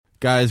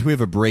Guys, we have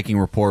a breaking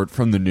report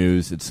from the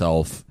news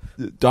itself.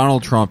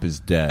 Donald Trump is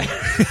dead. Get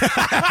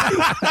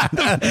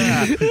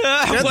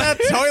that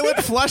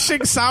toilet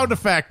flushing sound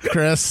effect,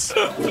 Chris.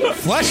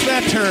 Flush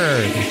that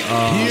turd.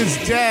 He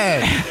is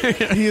dead.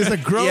 He is a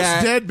gross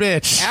dead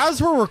bitch.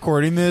 As we're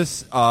recording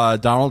this,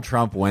 Donald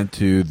Trump went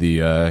to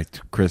the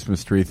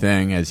Christmas tree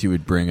thing, as he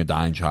would bring a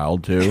dying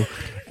child to,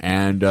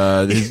 and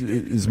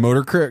his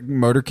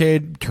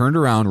motorcade turned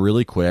around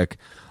really quick.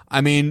 I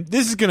mean,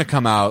 this is going to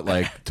come out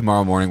like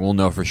tomorrow morning. We'll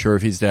know for sure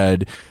if he's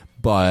dead,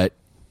 but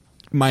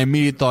my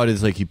immediate thought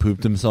is like he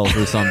pooped himself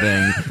or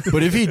something.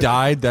 But if he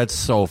died, that's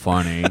so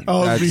funny.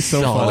 Oh, that's it'd be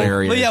so funny.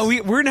 hilarious. But yeah,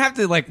 we're going to have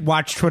to like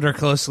watch Twitter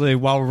closely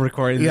while we're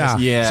recording this.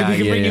 Yeah, so we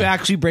can bring you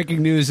actually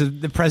breaking news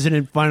of the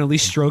president finally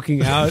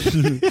stroking out.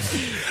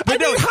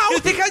 But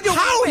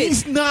how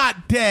he's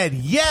not dead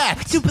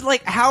yet? Dude, but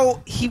like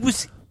how he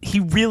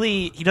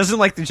doesn't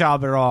like the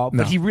job at all,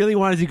 but he really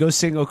wanted to go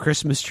sing "O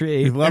Christmas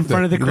Tree" in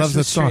front of the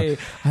Christmas tree,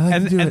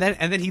 and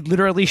then he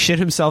literally shit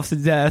himself to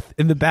death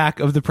in the back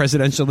of the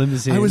presidential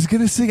limousine. I was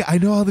gonna sing. I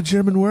know all the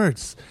German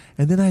words,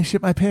 and then I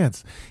shit my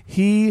pants.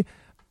 He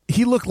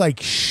looked like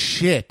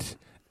shit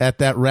at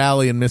that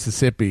rally in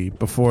Mississippi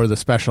before the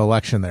special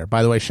election there.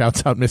 By the way,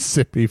 shouts out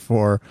Mississippi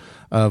for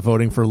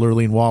voting for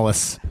Lurleen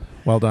Wallace.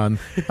 Well done.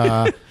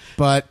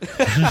 But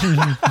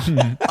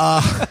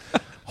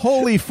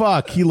holy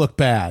fuck, he looked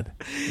bad.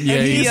 Yeah,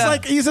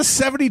 and he's a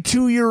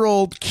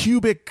 72-year-old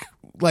cubic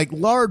like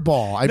lard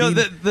ball. I mean,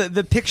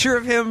 the picture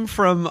of him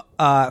from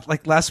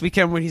like last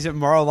weekend when he's at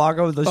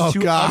Mar-a-Lago with those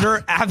two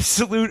utter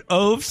absolute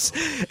oafs,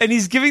 and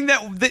he's giving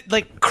that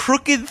like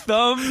crooked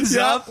thumbs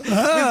up,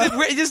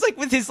 just like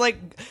with his like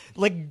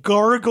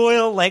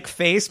gargoyle like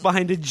face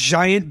behind a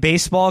giant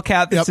baseball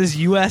cap that says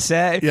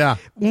USA. Yeah,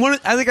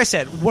 I think I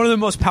said one of the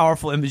most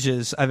powerful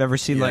images I've ever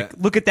seen. Like,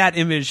 look at that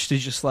image to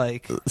just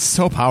like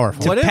so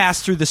powerful to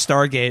pass through the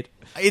Stargate.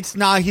 It's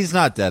not. He's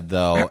not dead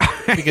though,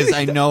 because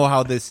I know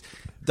how this.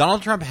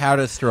 Donald Trump had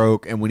a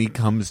stroke, and when he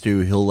comes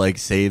to, he'll like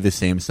say the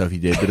same stuff he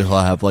did, but he'll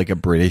have like a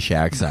British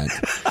accent.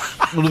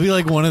 It'll be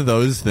like one of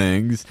those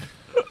things.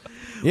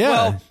 Yeah.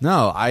 Well,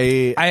 no,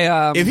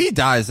 if he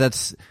dies,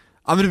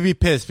 I'm going to be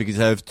pissed because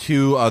I have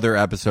 2 other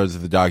episodes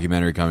of the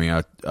documentary coming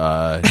out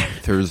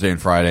Thursday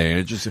and Friday, and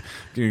it's just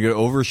going to get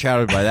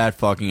overshadowed by that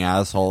fucking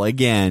asshole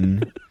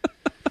again.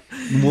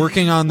 I'm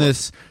working on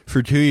this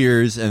for 2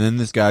 years, and then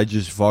this guy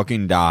just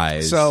fucking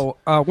dies. So,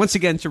 once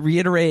again, to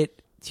reiterate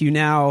to you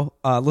now,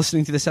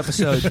 listening to this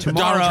episode,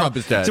 tomorrow, Donald Trump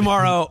is dead.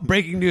 Tomorrow,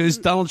 breaking news,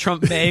 Donald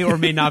Trump may or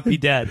may not be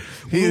dead.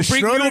 We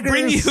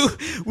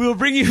will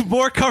bring you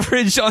more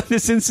coverage on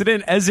this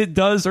incident as it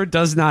does or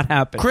does not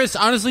happen. Chris,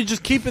 honestly,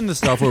 just keep in the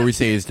stuff where we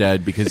say he's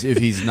dead, because if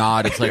he's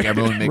not, it's like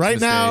everyone makes right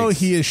mistakes. Now,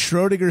 he is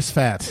Schrodinger's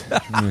fat.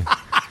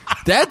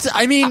 It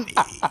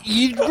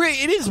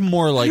is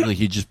more likely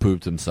he just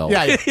pooped himself.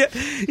 Yeah.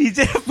 He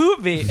did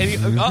poop me,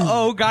 and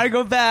gotta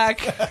go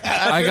back.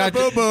 I got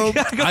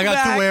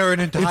to wear an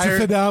entire.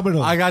 It's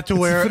phenomenal. I got to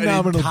wear an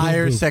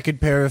entire second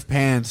pair of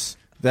pants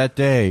that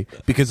day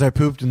because I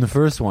pooped in the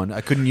first one.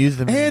 I couldn't use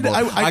them anymore.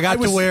 I got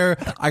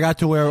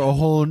to wear a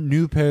whole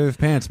new pair of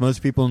pants.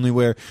 Most people only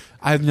wear.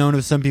 I've known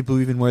of some people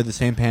who even wear the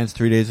same pants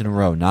 3 days in a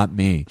row. Not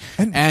me.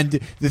 And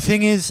the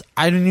thing is,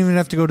 I didn't even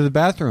have to go to the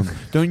bathroom.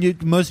 Don't you?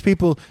 Most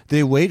people,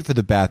 they wait for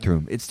the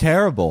bathroom. It's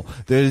terrible.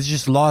 There's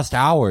just lost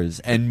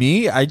hours. And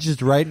me, I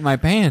just write in my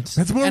pants.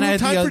 That's more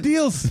time for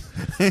deals.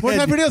 More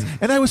time for deals.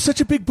 And I was such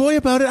a big boy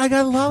about it. I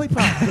got a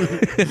lollipop.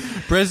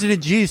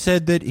 President G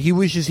said that he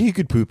wishes he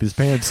could poop his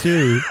pants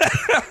too.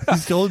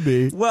 He's told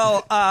me.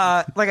 Well,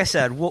 like I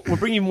said, we'll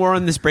bring you more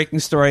on this breaking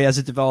story as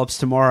it develops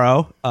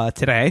tomorrow,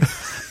 today.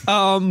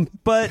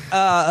 But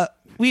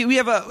we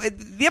have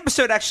the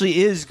episode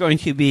actually is going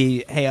to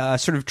be a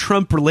sort of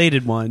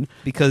Trump-related one,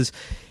 because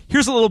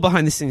here's a little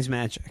behind-the-scenes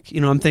magic.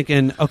 You know, I'm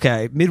thinking,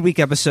 okay, midweek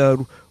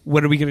episode,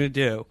 what are we going to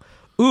do?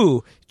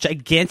 Ooh,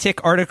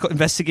 gigantic article,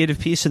 investigative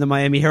piece in the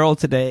Miami Herald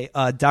today,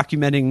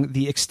 documenting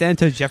the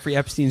extent of Jeffrey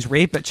Epstein's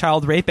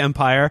child rape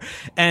empire,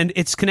 and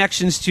its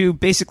connections to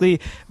basically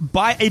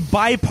a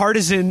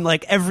bipartisan,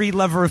 like every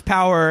lever of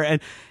power.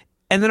 And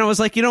then I was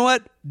like, you know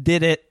what?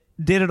 Did it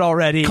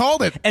already.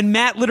 Called it. And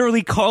Matt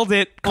literally called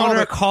it on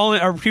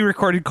our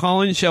pre-recorded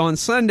call-in show on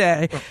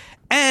Sunday.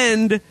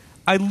 And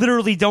I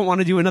literally don't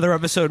want to do another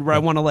episode where I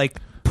want to like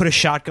put a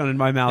shotgun in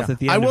my mouth at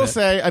the end of it. I will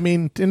say, I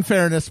mean, in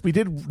fairness, we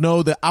did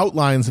know the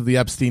outlines of the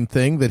Epstein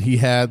thing, that he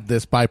had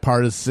this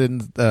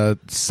bipartisan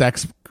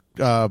sex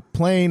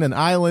plane and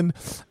island,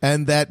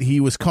 and that he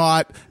was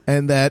caught,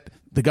 and that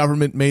the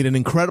government made an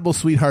incredible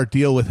sweetheart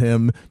deal with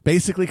him,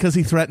 basically because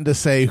he threatened to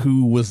say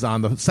who was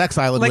on the sex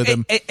island with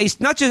him.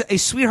 Not just a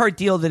sweetheart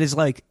deal that is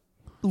like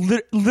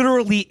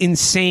literally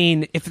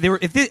insane. If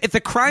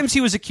the crimes he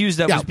was accused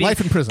of was being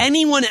life in prison,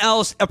 anyone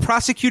else, a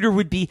prosecutor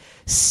would be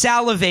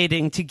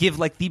salivating to give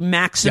like the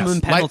maximum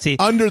penalty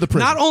under the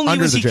prison. Not only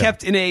was he jail.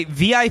 kept in a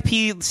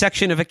VIP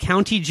section of a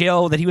county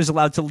jail that he was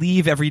allowed to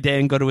leave every day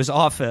and go to his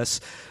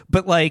office,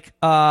 but like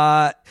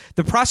the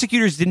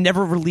prosecutors did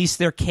never release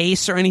their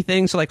case or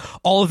anything, so like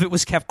all of it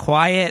was kept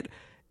quiet.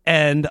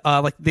 and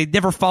like they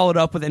never followed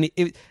up with any.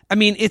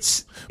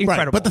 It's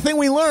incredible. Right. But the thing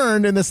we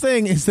learned in this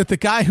thing is that the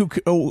guy who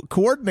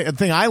coordinated, the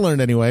thing I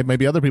learned anyway,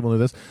 maybe other people knew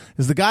this,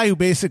 is the guy who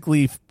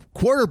basically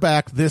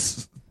quarterbacked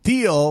this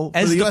deal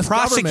as for the the US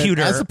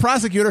prosecutor, as the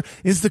prosecutor,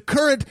 is the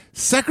current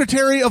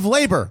Secretary of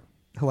Labor.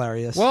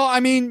 Hilarious. Well, I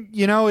mean,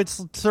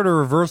 it's sort of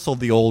reversal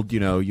the old,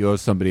 you owe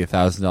somebody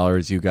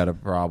 $1,000, you got a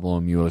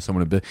problem. You owe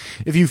someone a bit.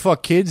 If you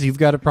fuck kids, you've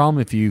got a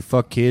problem. If you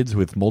fuck kids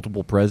with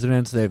multiple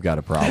presidents, they've got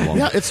a problem.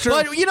 Yeah, it's true.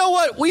 But you know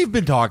what? We've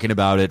been talking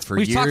about it for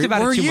We've years. talked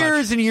about it too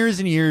years much. and years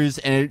and years,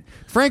 and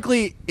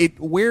frankly, it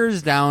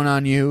wears down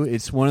on you.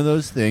 It's one of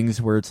those things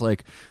where it's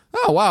like,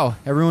 oh, wow,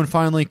 everyone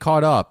finally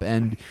caught up.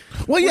 And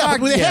well, yeah,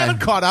 but they haven't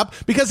caught up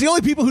because the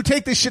only people who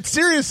take this shit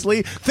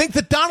seriously think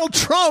that Donald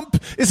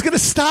Trump is going to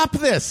stop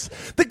this.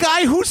 The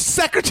guy who's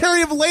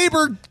Secretary of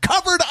Labor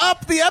covered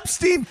up the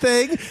Epstein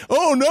thing.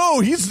 Oh, no,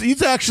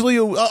 he's actually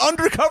an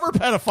undercover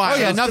pedophile. Oh,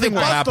 yeah, nothing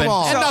will happen.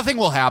 And nothing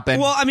will happen.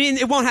 Well,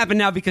 it won't happen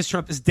now because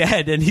Trump is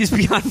dead and he's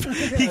beyond.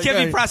 He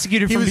can't be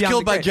prosecuted. He from was beyond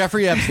killed the by grave.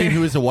 Jeffrey Epstein,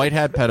 who is a white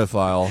hat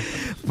pedophile.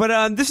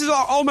 But this is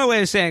all my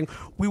way of saying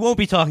we won't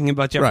be talking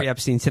about Jeffrey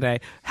Epstein today.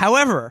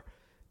 However,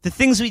 the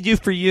things we do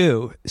for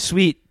you,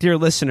 sweet dear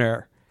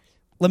listener,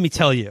 let me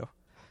tell you,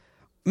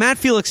 Matt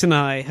Felix and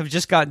I have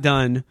just got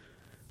done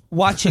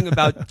watching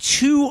about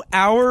 2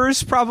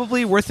 hours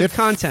probably worth of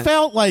content.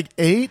 Felt like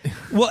 8.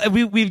 Well,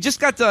 we've just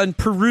got done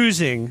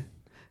perusing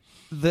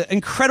the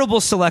incredible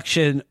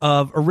selection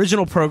of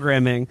original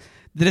programming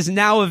that is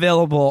now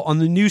available on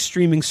the new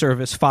streaming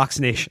service, Fox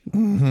Nation.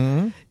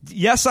 Mm-hmm.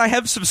 Yes, I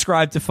have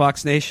subscribed to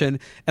Fox Nation,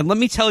 and let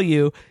me tell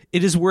you,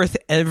 it is worth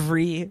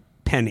every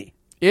penny.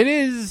 It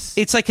is.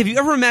 It's like, have you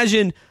ever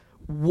imagined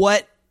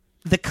what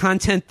the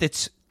content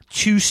that's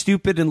too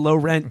stupid and low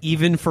rent,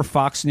 even for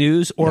Fox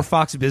News or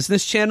Fox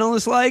Business Channel,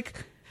 is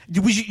like?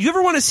 Would you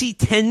ever want to see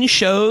 10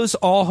 shows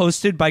all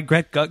hosted by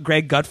Greg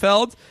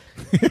Gutfeld?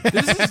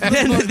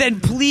 then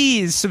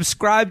please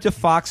subscribe to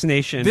Fox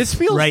Nation. This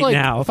feels right like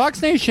now.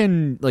 Fox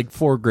Nation, like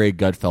for Greg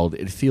Gutfeld,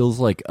 it feels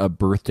like a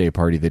birthday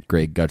party that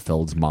Greg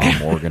Gutfeld's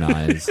mom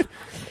organized.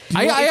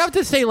 I have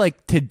to say,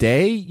 like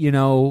today,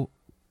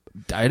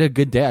 I had a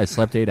good day. I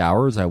slept 8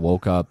 hours. I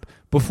woke up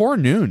before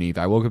noon. Eve.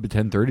 I woke up at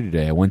 10:30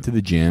 today. I went to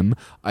the gym.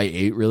 I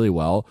ate really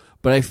well,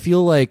 but I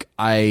feel like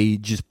I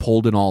just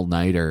pulled an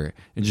all-nighter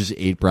and just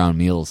ate brown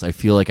meals. I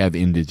feel like I have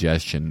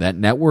indigestion. That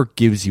network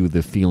gives you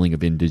the feeling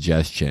of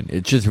indigestion.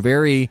 It's just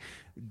very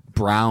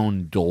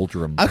brown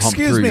doldrum pumped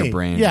through your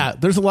brain. Yeah,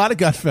 there's a lot of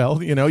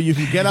Gutfeld. You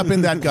can get up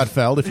in that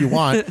Gutfeld if you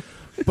want.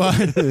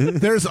 But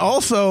there's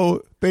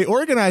also, they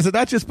organize it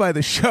not just by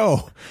the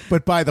show,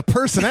 but by the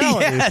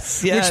personality.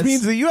 Yes. Which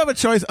means that you have a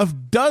choice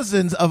of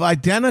dozens of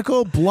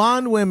identical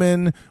blonde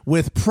women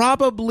with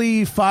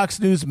probably Fox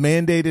News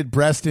mandated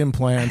breast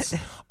implants,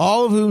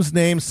 all of whose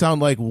names sound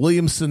like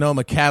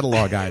Williams-Sonoma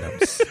catalog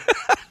items.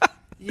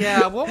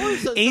 Yeah, what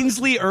was it?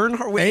 Ainsley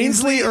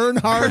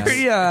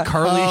Earnhardt. Yeah.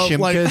 Carly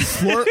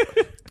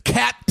Shimkus.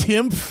 Cat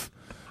Timpf.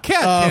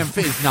 Cat Timpf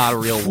is not a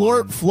real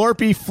one.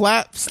 Florpy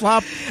Flap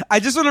Slop. I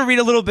just want to read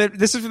a little bit.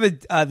 This is from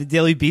the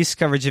Daily Beast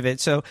coverage of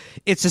it. So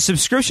it's a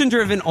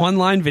subscription-driven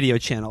online video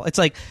channel. It's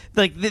like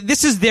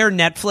this is their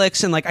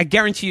Netflix, and I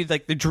guarantee you,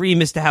 the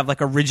dream is to have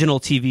original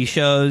TV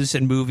shows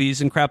and movies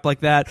and crap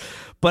like that.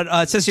 But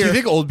it says here, do you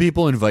think old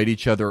people invite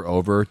each other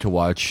over to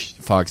watch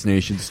Fox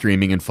Nation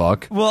streaming and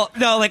fuck? Well,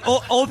 no,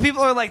 old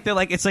people are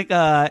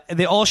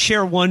they all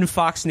share one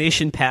Fox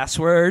Nation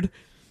password.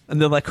 And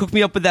they're like, hook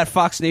me up with that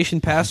Fox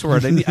Nation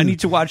password. I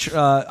need to watch.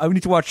 I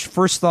need to watch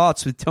First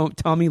Thoughts with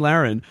Tommy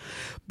Lahren.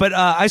 But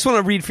I just want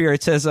to read for you.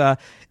 It says,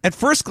 at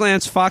first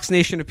glance, Fox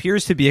Nation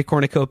appears to be a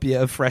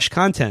cornucopia of fresh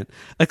content.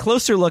 A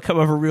closer look,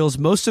 however, reveals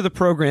most of the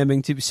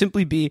programming to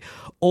simply be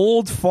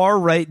old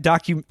far-right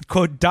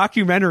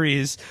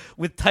documentaries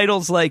with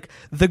titles like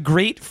The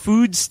Great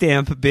Food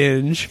Stamp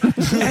Binge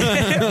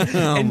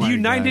and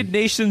United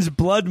Nations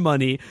Blood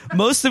Money,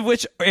 most of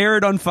which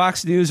aired on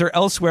Fox News or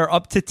elsewhere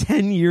up to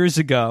 10 years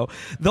ago,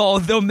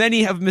 though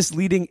many have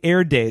misleading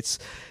air dates.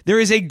 There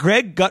is a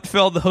Greg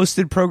Gutfeld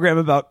hosted program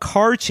about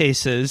car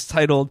chases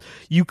titled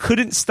You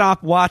Couldn't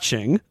Stop Watching.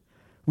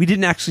 We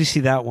didn't actually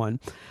see that one.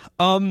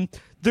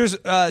 There's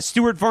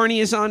Stuart Varney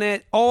is on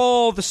it.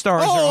 All the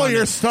stars are on All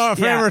your it. star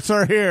favorites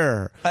are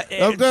here.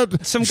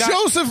 Some guy-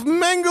 Joseph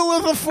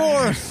Mengele the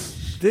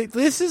Fourth.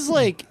 This is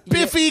like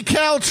Biffy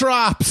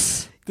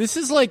Caltrops. This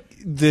is like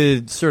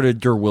the sort of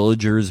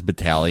Derwilligers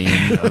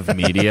battalion of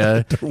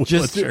media.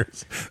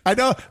 I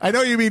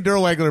know you mean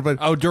Derwangler, but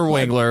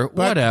Derwangler,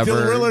 whatever.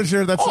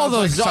 Derwilliger, that's all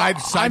those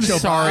sideshow. I'm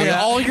sorry,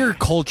 Bob. all your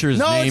culture's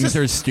names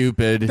are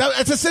stupid.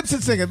 It's a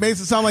Simpsons thing. It makes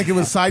it sound like it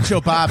was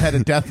Sideshow Bob had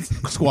a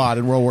death squad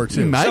in World War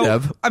II. You might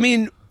have. I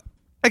mean,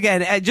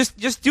 again,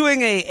 just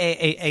doing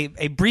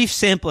a brief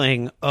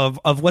sampling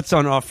of what's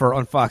on offer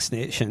on Fox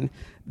Nation,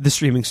 the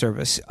streaming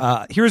service.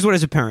 Here's what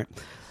is apparent.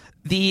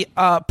 The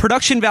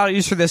production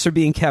values for this are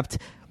being kept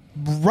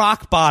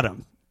rock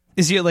bottom.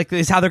 Is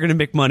how they're going to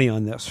make money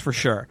on this for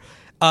sure.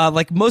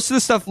 Most of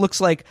the stuff looks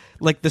like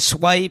the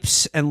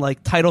swipes and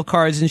title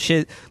cards and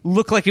shit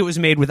look like it was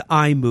made with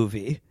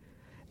iMovie.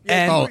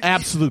 And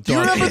absolute Do you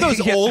dog remember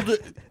shit. those old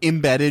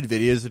embedded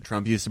videos that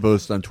Trump used to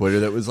post on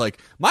Twitter that was like,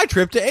 my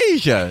trip to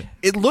Asia?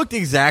 It looked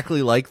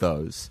exactly like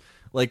those.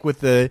 Like with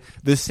the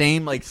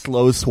same like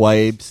slow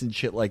swipes and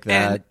shit like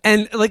that.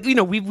 And like,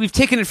 we've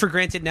taken it for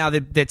granted now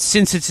that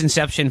since its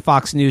inception,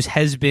 Fox News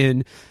has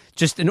been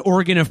just an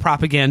organ of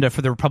propaganda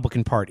for the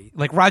Republican Party.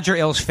 Like Roger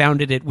Ailes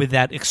founded it with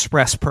that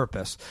express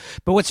purpose.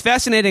 But what's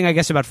fascinating, I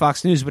guess, about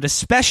Fox News, but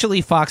especially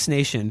Fox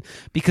Nation,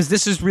 because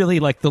this is really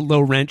like the low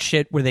rent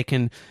shit where they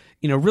can,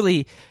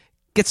 really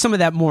get some of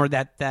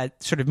that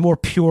sort of more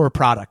pure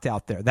product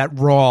out there, that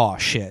raw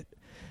shit.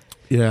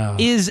 Yeah.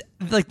 Is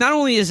like, not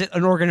only is it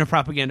an organ of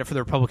propaganda for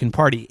the Republican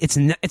Party, it's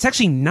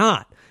actually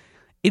not.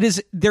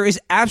 There is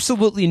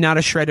absolutely not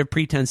a shred of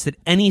pretense that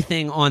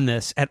anything on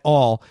this at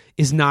all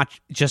is not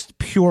just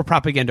pure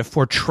propaganda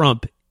for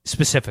Trump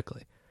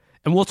specifically.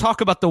 And we'll talk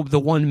about the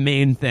one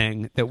main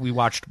thing that we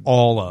watched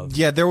all of.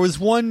 Yeah, there's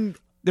one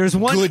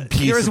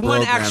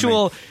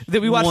actual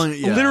that we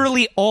watched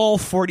literally all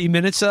 40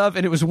 minutes of,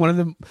 and it was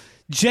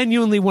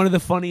genuinely one of the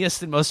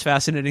funniest and most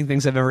fascinating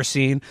things I've ever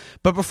seen.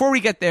 But before we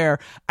get there,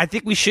 I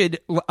think we should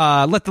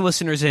let the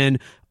listeners in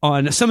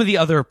on some of the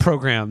other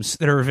programs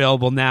that are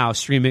available now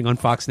streaming on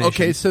Fox Nation.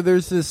 Okay, so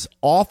there's this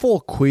awful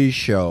quiz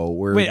show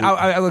where... Wait,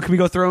 can we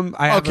go through them?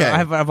 I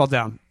have all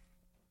down.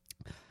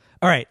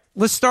 All right,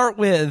 let's start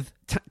with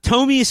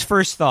Tomy's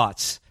first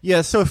thoughts.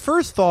 Yeah, so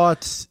first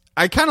thoughts...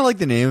 I kind of like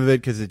the name of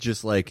it because it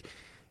just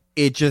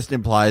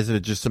implies that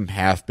it's just some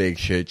half-baked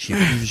shit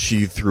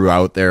she threw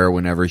out there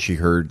whenever she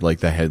heard like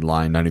the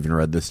headline, not even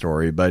read the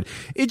story, but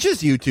it's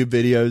just YouTube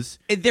videos.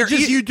 They're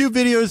just YouTube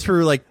videos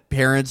for like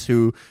parents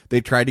who they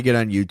tried to get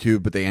on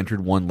YouTube, but they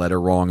entered one letter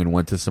wrong and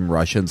went to some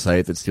Russian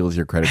site that steals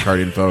your credit card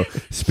info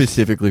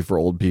specifically for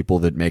old people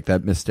that make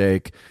that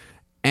mistake.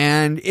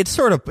 And it's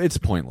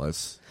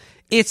pointless.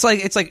 It's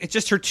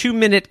just her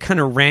 2-minute kind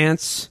of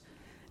rants.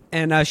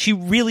 And she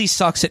really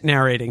sucks at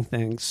narrating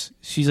things.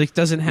 She's like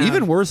doesn't have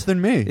even worse than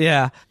me.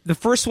 Yeah, the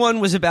first one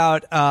was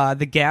about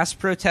the gas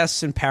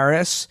protests in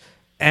Paris,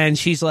 and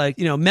she's like,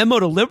 memo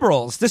to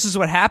liberals. This is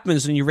what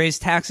happens when you raise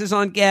taxes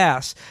on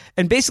gas.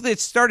 And basically, it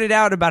started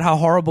out about how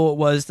horrible it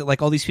was that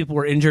like all these people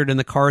were injured and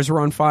the cars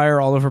were on fire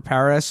all over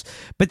Paris.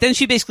 But then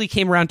she basically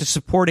came around to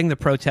supporting the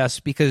protests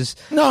because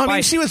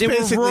she was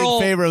basically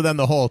in favor of them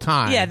the whole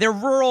time. Yeah, they're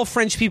rural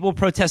French people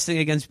protesting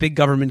against big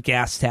government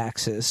gas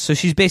taxes. So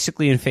she's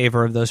basically in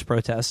favor of those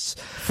protests.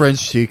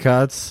 French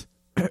teacups.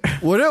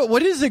 What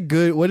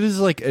is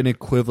like an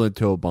equivalent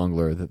to a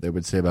bungler that they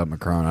would say about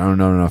Macron? I don't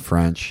know enough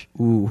French.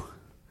 Ooh.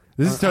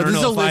 This is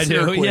a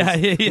listener quiz.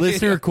 Yeah.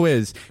 Listener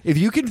quiz. If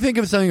you can think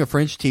of something a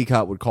French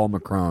teacup would call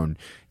Macron,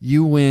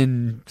 you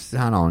win.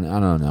 I don't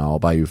know. I'll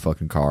buy you a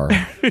fucking car.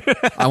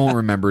 I won't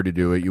remember to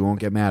do it. You won't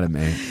get mad at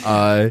me.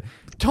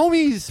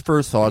 Tomy's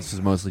first thoughts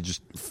is mostly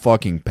just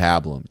fucking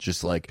pablum.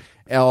 Just like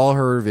all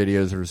her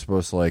videos are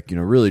supposed to like,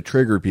 really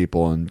trigger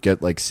people and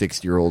get like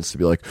 60-year-olds to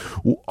be like,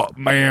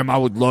 ma'am, I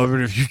would love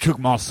it if you took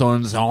my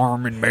son's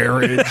arm in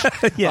marriage.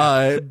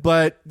 Yeah.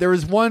 But there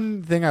was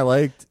one thing I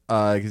liked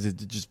because it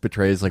just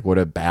betrays like what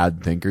a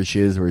bad thinker she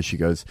is, where she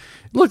goes,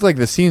 it looked like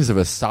the scenes of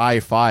a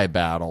sci-fi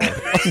battle. And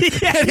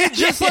it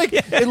just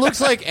it looks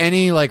like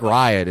any like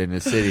riot in a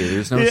city.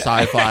 There's no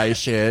sci-fi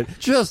shit.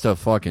 Just a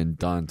fucking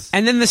dunce.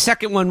 And then the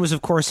second one was,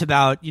 of course,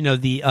 about,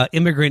 the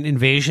immigrant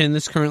invasion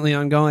that's currently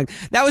ongoing.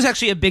 That was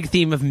actually a big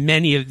theme of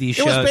many of these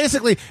shows. It was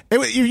basically,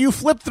 you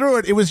flip through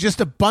it, it was just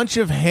a bunch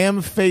of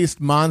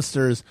ham-faced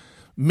monsters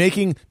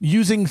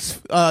using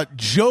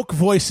joke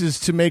voices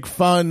to make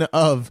fun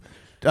of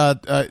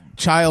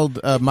child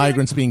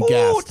migrants being gassed.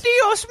 Oh,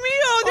 Dios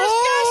mío, there's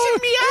gas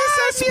in me ass.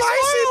 It's a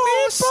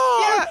spicy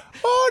meatball. Yeah.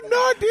 Oh,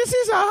 no, this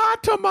is a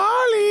hot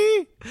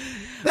tamale.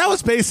 That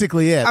was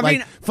basically it. I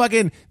mean,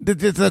 fucking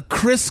the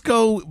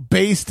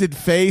Crisco-basted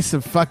face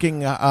of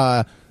fucking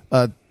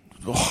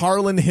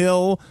Harlan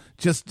Hill.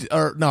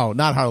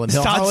 Not Harlan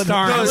Hill. Todd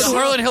Starnes.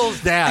 Harlan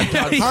Hill's dad.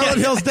 Harlan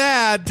Hill's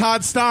dad,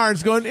 Todd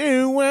Starnes, going,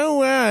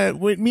 well.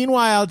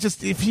 Meanwhile,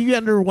 just if he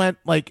underwent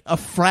like a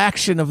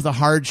fraction of the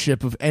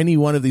hardship of any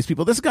one of these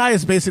people, this guy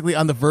is basically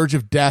on the verge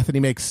of death and he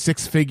makes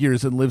 6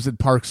 figures and lives in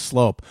Park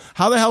Slope.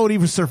 How the hell would he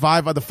even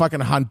survive on the fucking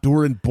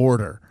Honduran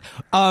border?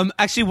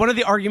 Actually, one of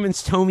the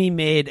arguments Tomy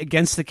made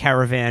against the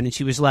caravan, and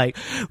she was like,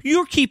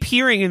 you keep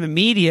hearing in the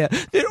media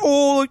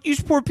that,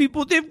 these poor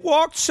people, they've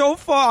walked so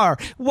far,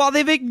 while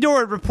they've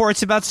ignored reports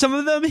about some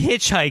of them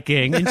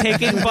hitchhiking and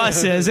taking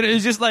buses. And it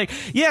was just like,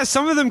 yeah,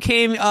 some of them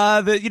came,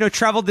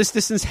 traveled this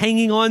distance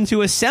hanging on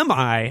to a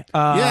semi,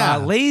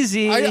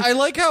 lazy. I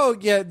like how,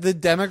 the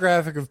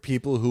demographic of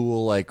people who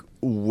will like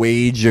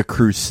wage a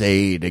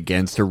crusade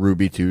against a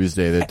Ruby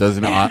Tuesday that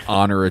doesn't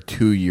honor a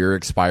 2-year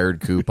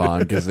expired coupon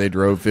because they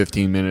drove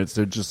 15 minutes.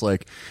 They're just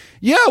like,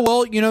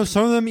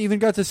 some of them even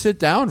got to sit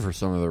down for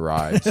some of the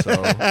rides.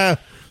 So.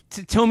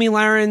 Tomy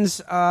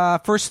Laren's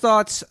first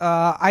thoughts,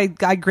 I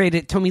grade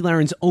it Tomy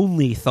Laren's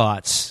only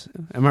thoughts.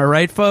 Am I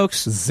right,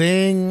 folks?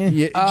 Zing.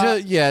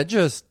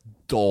 Just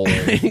dull.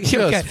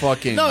 Just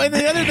fucking. No, and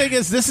the other thing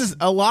is, this is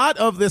a lot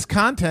of this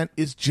content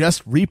is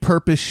just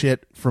repurposed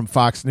shit from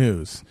Fox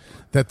News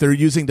that they're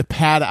using to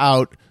pad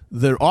out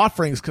their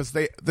offerings because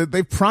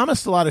they've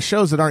promised a lot of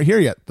shows that aren't here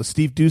yet. The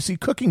Steve Ducey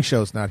cooking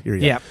show's not here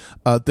yet.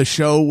 The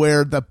show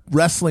where the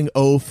wrestling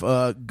oaf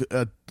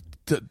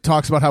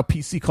talks about how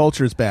PC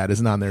culture is bad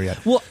isn't on there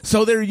yet. Well,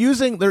 so they're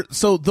using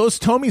so those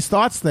Tommy's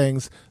Thoughts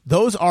things.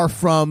 Those are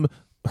from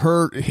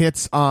her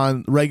hits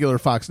on regular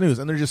Fox News,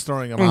 and they're just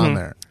throwing them on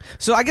there.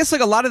 So I guess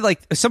like a lot of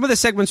like some of the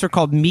segments are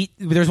called Meet.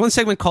 There's one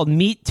segment called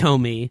Meet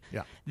Tommy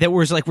that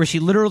was like where she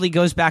literally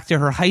goes back to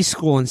her high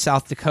school in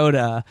South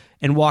Dakota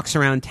and walks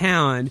around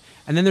town.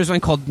 And then there's one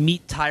called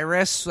Meet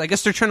Tyrus. So I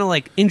guess they're trying to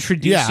like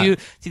introduce you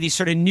to these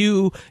sort of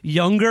new,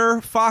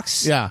 younger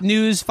Fox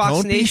News, Fox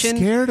Don't Nation. Be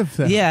scared of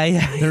them.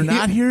 Yeah. They're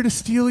not here to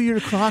steal your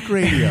clock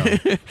radio.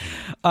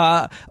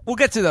 We'll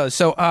get to those.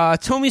 So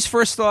Tommy's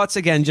First Thoughts,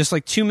 again, just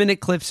like 2-minute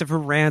clips of her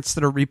rants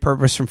that are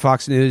repurposed from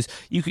Fox News.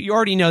 You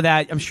already know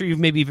that. I'm sure you've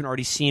maybe even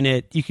already seen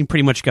it. You can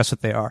pretty much guess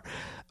what they are.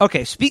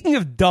 Okay, speaking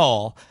of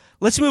dull,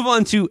 let's move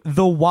on to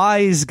The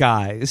Wise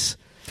Guys.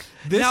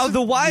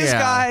 The Wise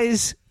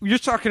Guys, you're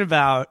talking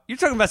about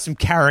some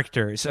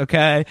characters,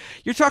 okay?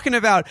 You're talking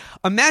about,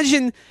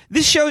 imagine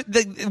this show,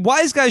 the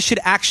Wise Guys should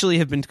actually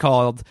have been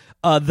called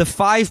The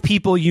 5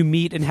 People You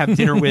Meet and Have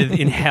Dinner With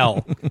in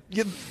Hell.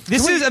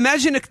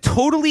 Imagine a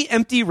totally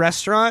empty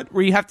restaurant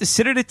where you have to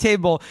sit at a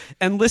table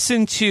and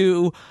listen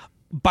to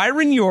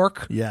Byron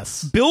York,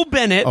 Bill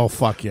Bennett,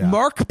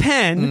 Mark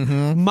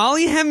Penn,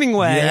 Molly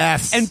Hemingway,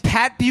 and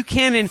Pat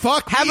Buchanan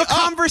have a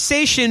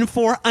conversation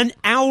for an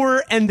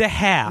hour and a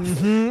half.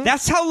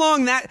 That's how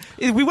long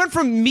we went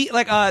from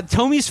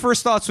Tommy's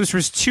First Thoughts, which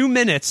was 2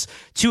 minutes,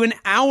 to an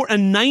hour, a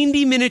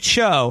 90-minute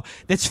show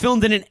that's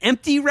filmed in an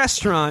empty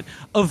restaurant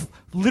of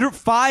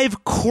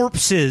 5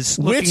 corpses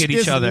looking at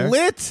each other.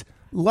 Lit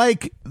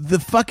like the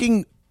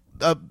fucking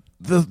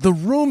the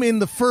room in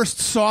the first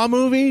Saw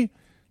movie.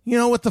 You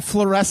know, with the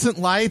fluorescent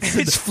lights.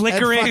 It's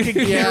flickering. And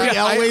fucking Gary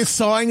Elway's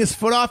sawing his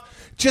foot off.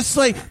 Just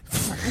like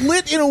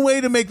lit in a way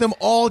to make them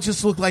all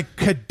just look like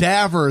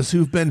cadavers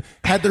who've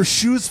had their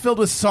shoes filled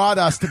with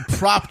sawdust and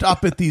propped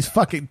up at these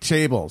fucking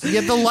tables.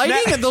 Yeah, the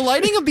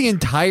lighting of the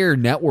entire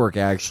network,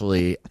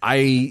 actually,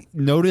 I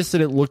noticed that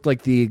it looked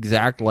like the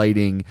exact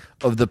lighting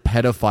of the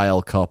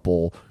pedophile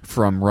couple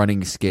from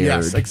Running Scared.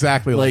 Yes,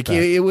 exactly like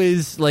that. It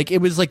was like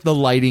the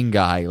lighting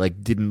guy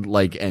didn't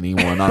like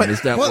anyone on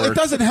this network. Well, it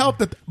doesn't help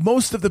that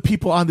most of the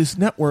people on this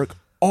network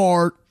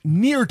are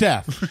near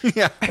death.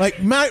 Like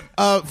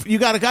you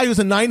got a guy who's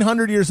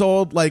 900 years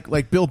old,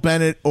 like Bill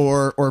Bennett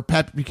or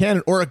Pat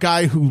Buchanan, or a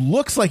guy who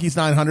looks like he's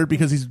 900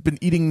 because he's been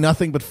eating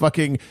nothing but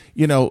fucking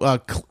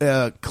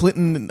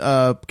Clinton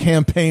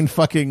campaign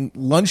fucking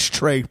lunch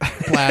tray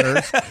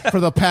platters for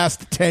the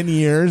past 10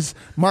 years.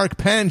 Mark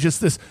Penn,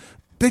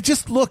 they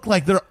just look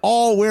like they're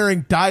all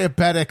wearing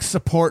diabetic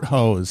support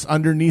hose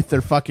underneath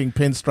their fucking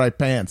pinstripe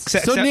pants.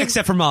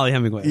 Except for Molly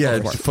Hemingway. Yeah,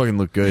 it fucking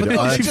looked good.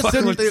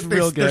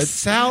 They're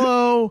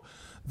sallow.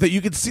 That you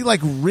can see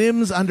like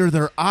rims under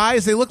their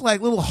eyes. They look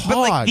like little hogs.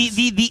 But like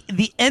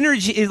the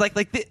energy is like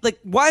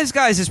Wise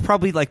Guys is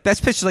probably like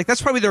best picture. Like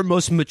that's probably their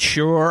most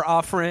mature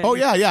offering. Oh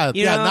yeah.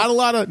 Not a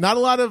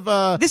lot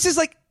of. This is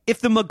like. If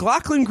the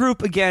McLaughlin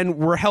Group, again,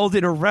 were held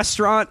in a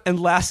restaurant and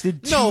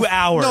lasted 2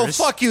 hours. No,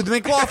 fuck you. The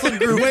McLaughlin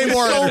Group way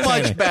more so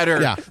much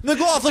better. Yeah. The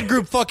McLaughlin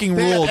Group fucking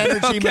ruled.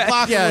 Energy.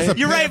 Okay.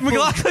 You're right.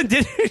 McLaughlin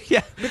did.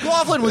 Yeah.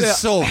 McLaughlin was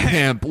so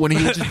pimp when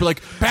he would just be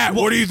like, Pat,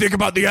 what do you think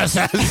about the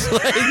SS?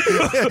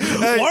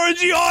 Warren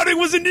G. Harding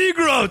was a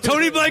Negro.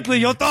 Tony Blakely,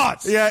 your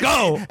thoughts. Yeah.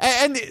 Go.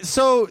 And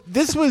so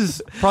this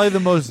was probably the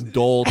most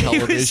dull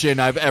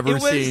television I've ever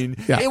seen.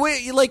 Yeah.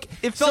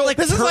 It felt like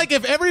this is like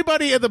if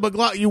everybody at the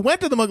McLaughlin, you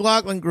went to the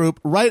McLaughlin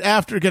Group right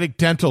after getting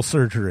dental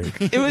surgery.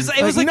 It was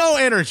like no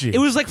energy. It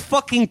was like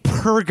fucking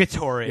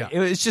purgatory. Yeah. It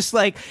was just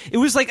like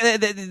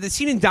the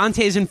scene in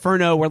Dante's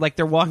Inferno where like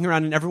they're walking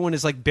around and everyone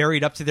is like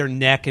buried up to their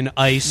neck in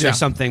ice or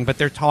something, but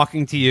they're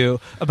talking to you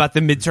about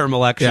the midterm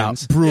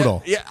elections. Yeah,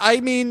 brutal. Yeah,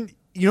 I mean,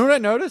 you know what I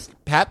noticed?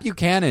 Pat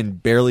Buchanan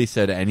barely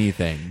said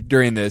anything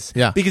during this.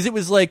 Yeah, because it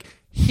was like.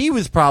 He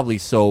was probably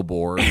so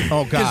bored.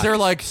 Oh, God. Because they're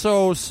like,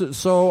 so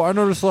I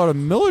noticed a lot of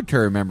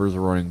military members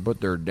are running,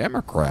 but they're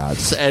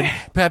Democrats. And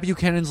Pat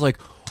Buchanan's like,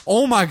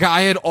 oh, my God,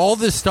 I had all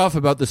this stuff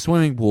about the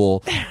swimming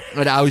pool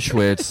at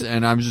Auschwitz,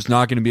 and I'm just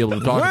not going to be able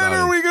to talk about it. When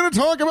are we going to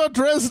talk about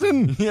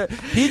Dresden? Yeah,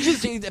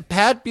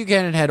 Pat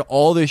Buchanan had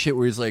all this shit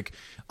where he's like,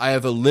 I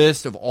have a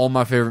list of all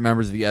my favorite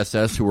members of the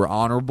SS who were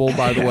honorable,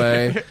 by the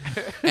way.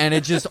 And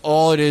it just,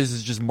 all it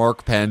is just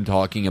Mark Penn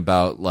talking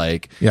about,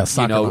 like,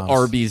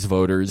 Arby's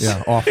voters.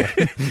 Yeah, awful.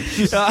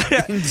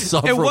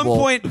 At one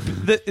point,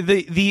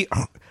 the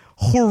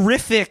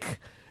horrific,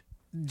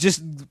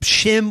 just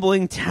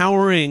shambling,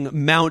 towering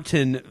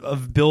mountain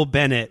of Bill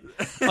Bennett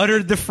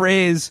uttered the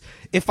phrase,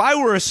 if I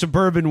were a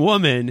suburban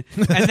woman,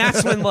 and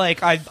that's when,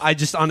 like, I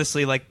just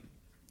honestly, like,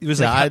 it was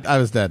like I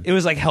was dead. It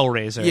was like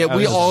Hellraiser. Yeah,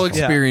 we all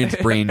experienced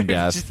brain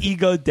death. Just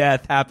ego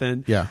death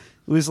happened. Yeah,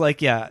 it was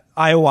like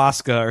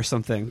ayahuasca or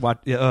something.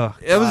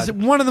 It was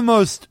one of the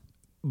most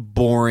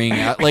boring.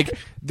 Like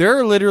There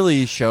are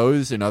literally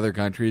shows in other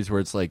countries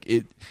where it's like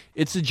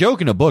it's a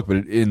joke in a book, but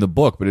it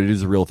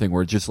is a real thing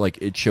where it's just like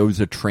it shows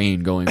a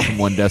train going from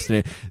one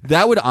destination.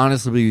 That would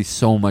honestly be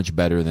so much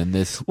better than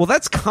this. Well,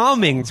 that's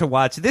calming to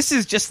watch. This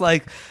is just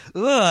like,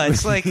 ugh,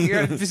 it's like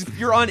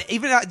you're on,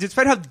 even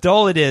despite how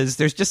dull it is,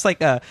 there's just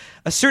like a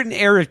certain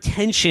air of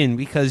tension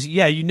because,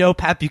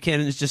 Pat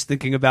Buchanan is just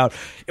thinking about,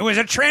 it was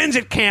a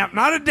transit camp,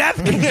 not a death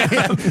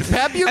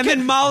camp. And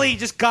then Molly,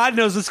 just God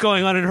knows what's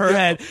going on in her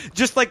head.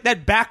 Just like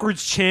that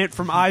backwards chant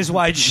from Eyes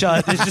Wide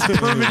Shut is just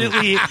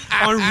permanently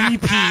on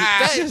repeat.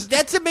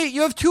 That's amazing.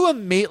 You have two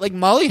amazing, like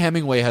Molly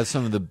Hemingway has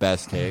some of the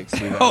best takes.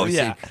 Oh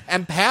yeah, seen.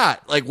 And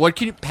Pat, like what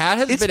can you? Pat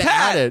has been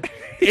at it.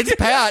 It's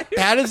Pat.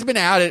 Pat has been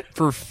at it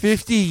for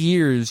 50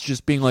 years,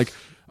 just being like,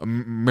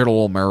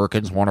 middle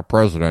Americans want a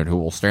president who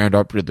will stand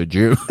up to the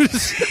Jews,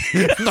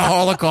 the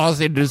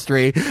Holocaust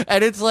industry,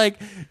 and it's like,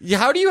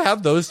 how do you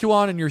have those two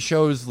on? And your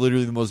show is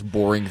literally the most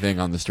boring thing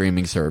on the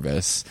streaming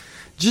service.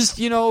 Just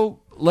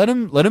let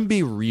him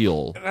be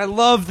real. I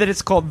love that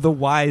it's called The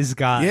Wise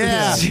Guys.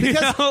 Yeah,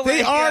 because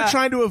they are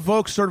trying to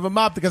evoke sort of a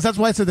mob, because that's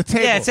why it's at the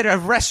table. Yeah, it's at a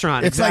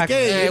restaurant. It's exactly.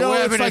 like, hey, we're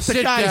it's having like a the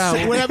sit guys,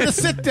 down. we're having a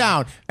sit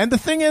down. And the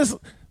thing is,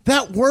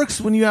 that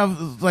works when you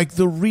have like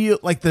the real,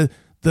 like the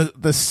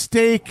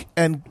steak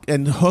and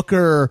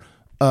hooker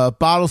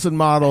bottles and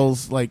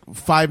models, like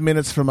 5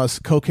 minutes from us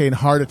cocaine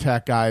heart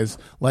attack guys,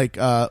 like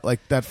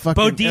that fucking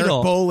Bo Eric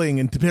Dietl. Bowling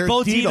and Eric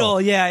Bo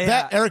Dietl, yeah.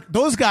 That Eric,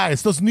 those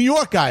guys, those New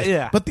York guys.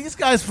 Yeah. But these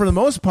guys, for the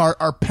most part,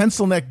 are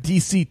pencil neck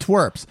DC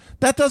twerps.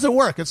 That doesn't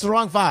work. It's the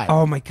wrong vibe.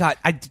 Oh my god,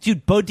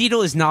 dude, Bo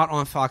Dietl is not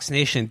on Fox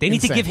Nation. They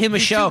need to Insane. give him a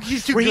show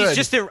he's too where good. he's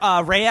just at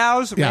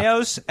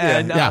Rayos,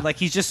 and Yeah. like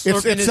he's just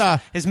It's- slurping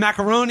it's, his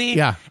macaroni.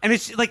 Yeah. And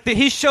it's like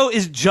his show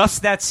is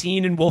just that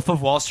scene in Wolf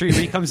of Wall Street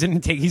where he comes in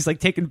and he's like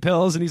taking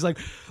pills and he's like,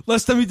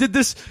 last time you did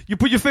this, you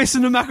put your face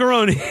in the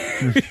macaroni.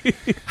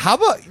 How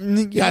about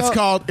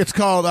It's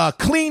called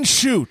Clean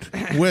Shoot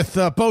with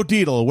Bo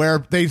Dietl, where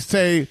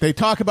they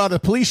talk about a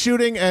police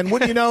shooting, and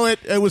wouldn't you know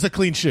it was a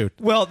clean shoot.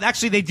 Well,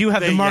 actually, they do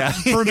have the Mark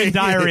Furman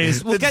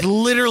Diaries. That's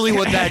literally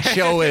what that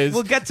show is.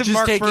 We'll get to just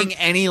Mark taking Furman.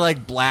 any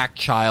like black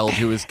child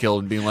who was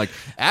killed and being like,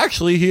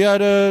 actually, he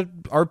had a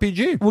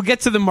RPG. We'll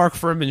get to the Mark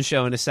Furman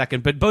show in a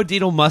second, but Bo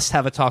Dietl must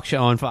have a talk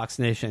show on Fox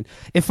Nation.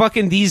 If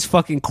these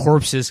fucking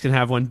corpses can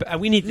have one,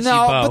 we need to see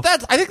Bo.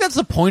 But I think that's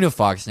the point of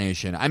Fox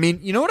Nation. I mean,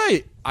 you know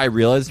what I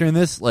realized during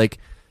this, like,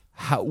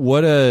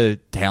 what a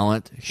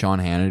talent Sean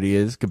Hannity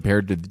is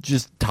compared to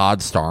just Todd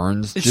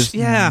Starnes.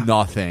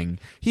 Nothing.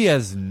 He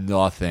has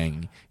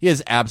nothing. He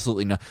has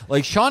absolutely nothing.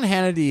 Like, Sean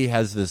Hannity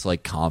has this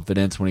like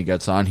confidence when he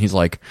gets on. He's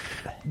like,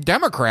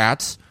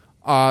 Democrats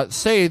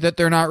say that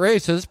they're not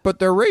racist, but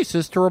they're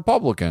racist to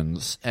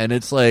Republicans, and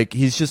it's like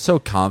he's just so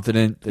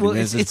confident. That Well,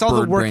 it's all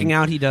the working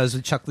out he does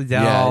with Chuck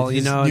Liddell,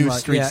 his and new like,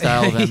 street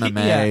style of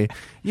MMA.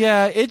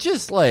 Yeah, it's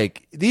just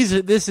like this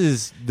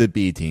is the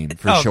B team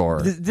for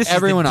sure. This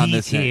Everyone is the on D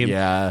this team.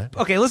 yeah.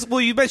 Okay,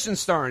 you mentioned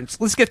Starnes.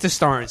 Let's get to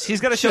Starnes.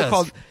 He's got a show Just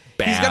called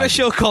bad. He's got a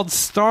show called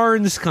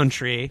Starnes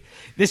Country.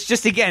 This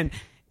just again,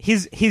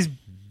 he's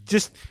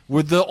just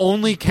We're the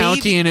only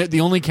county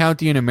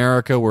in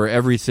America where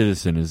every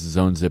citizen is his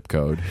own zip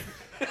code.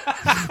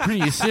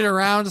 You sit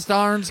around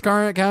Starnes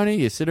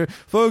County,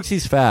 folks,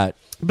 he's fat.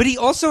 But he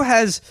also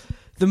has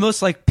the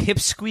most like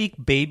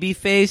pipsqueak baby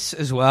face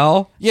as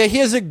well. Yeah, he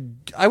has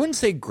I wouldn't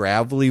say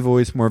gravelly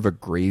voice, more of a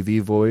gravy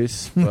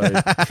voice, but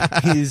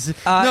he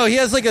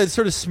has like a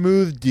sort of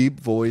smooth, deep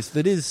voice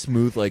that is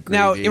smooth like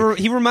gravy. Now,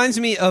 he reminds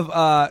me of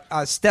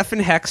Stephen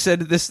Heck said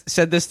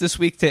this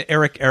week to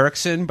Eric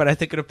Erickson, but I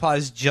think it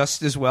applies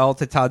just as well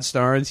to Todd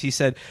Starnes. He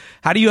said,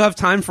 how do you have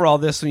time for all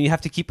this when you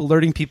have to keep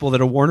alerting people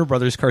that a Warner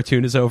Brothers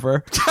cartoon is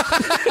over?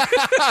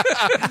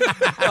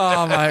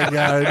 Oh my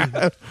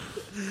God.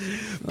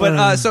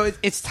 But so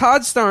it's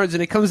Todd Starnes,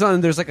 and it comes on,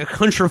 and there's like a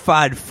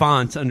countrified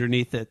font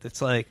underneath it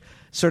that's like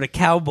sort of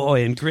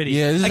cowboy and gritty.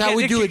 Yeah, this is how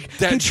we do it.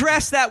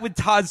 Contrast that with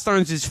Todd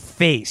Starnes'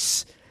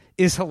 face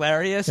is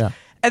hilarious. Yeah.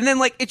 And then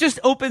like it just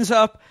opens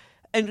up,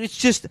 and it's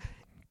just,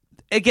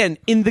 again,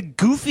 in the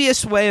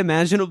goofiest way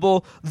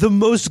imaginable, the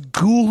most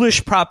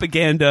ghoulish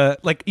propaganda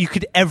like you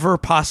could ever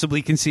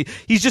possibly conceive.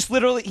 He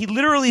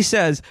literally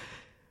says,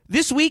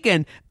 this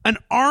weekend, an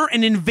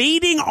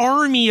invading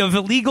army of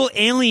illegal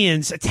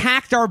aliens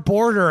attacked our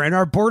border and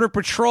our border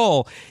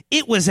patrol.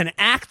 It was an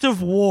act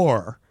of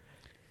war.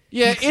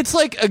 Yeah, it's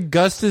like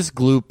Augustus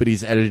Gloop, but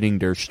he's editing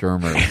Der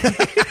Stürmer.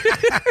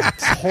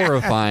 It's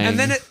horrifying. And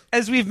then,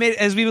 as we've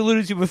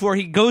alluded to before,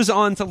 he goes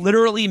on to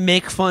literally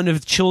make fun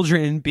of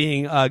children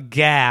being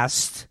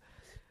gassed.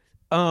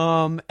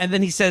 And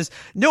then he says,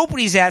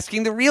 nobody's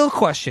asking the real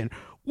question.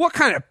 What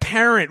kind of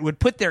parent would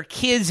put their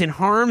kids in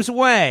harm's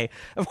way?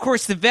 Of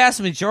course, the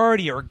vast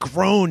majority are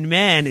grown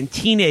men and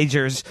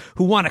teenagers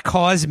who want to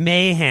cause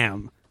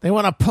mayhem. They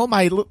want to pull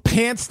my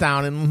pants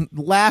down and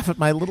laugh at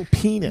my little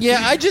penis. Yeah,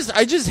 I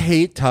just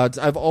hate Todd.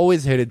 I've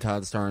always hated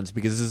Todd Starnes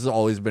because this has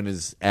always been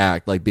his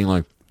act, like being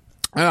like,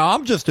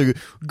 I'm just a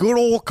good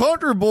old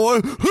country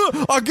boy.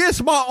 I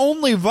guess my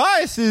only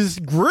vice is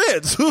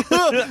grits.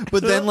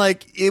 But then,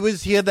 like,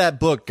 he had that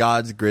book,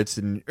 God's Grits,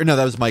 or no,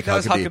 that was Mike That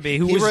was Huckabee. Huckabee,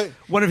 who was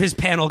one of his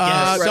panel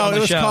guests. No, on it the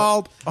was show.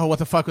 called. Oh, what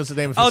the fuck was the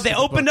name of? Oh, his they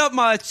opened book? up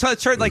my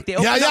shirt, like they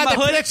opened up my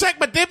hood. They checked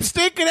my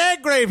dipstick and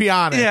egg gravy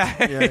on it.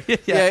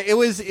 Yeah. It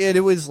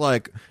was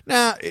like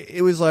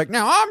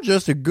now I'm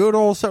just a good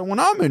old son. When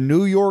I'm in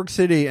New York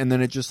City, and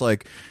then it just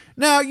like.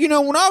 Now,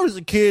 when I was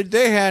a kid,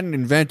 Jews hadn't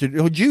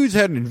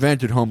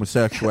invented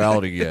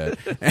homosexuality yet.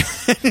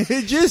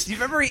 It just, Do you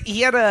remember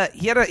he had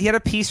a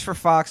piece for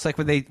Fox, like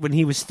when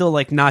he was still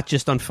like not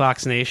just on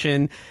Fox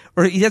Nation,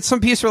 or he had some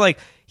piece where like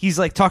he's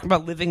like talking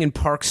about living in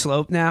Park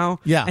Slope now.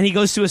 Yeah. And he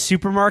goes to a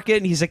supermarket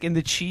and he's like in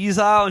the cheese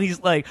aisle and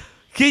he's like,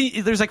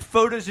 there's like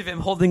photos of him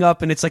holding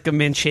up and it's like a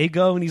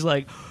manchego and he's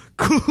like,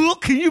 cool,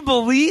 can you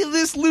believe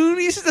this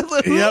loony? Yep.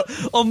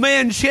 A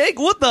manchego?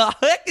 What the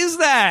heck is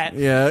that?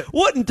 Yeah.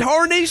 What in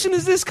tarnation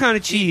is this kind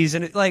of cheese?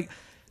 And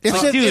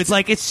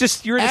it's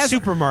just you're in a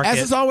supermarket. As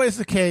is always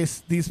the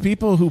case, these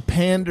people who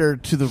pander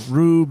to the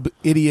rube,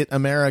 idiot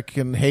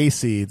American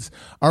hayseeds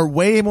are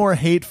way more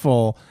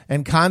hateful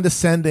and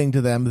condescending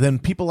to them than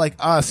people like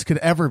us could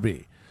ever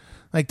be.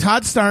 Like,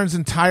 Todd Starnes'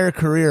 entire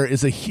career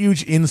is a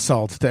huge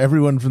insult to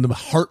everyone from the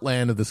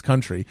heartland of this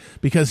country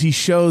because he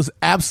shows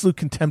absolute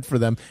contempt for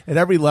them at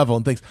every level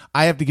and thinks,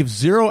 I have to give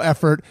zero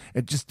effort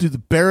and just do the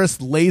barest,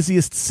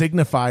 laziest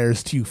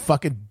signifiers to you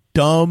fucking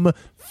dumb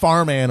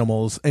farm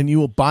animals, and you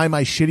will buy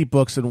my shitty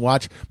books and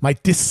watch my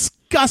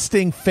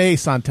disgusting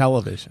face on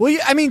television. well,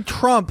 I mean,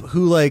 Trump,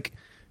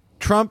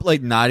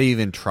 not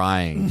even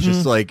trying,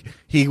 just like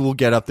he will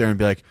get up there and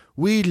be like,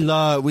 we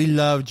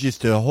love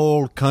just a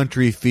whole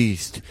country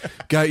feast.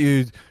 Got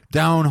you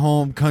down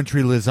home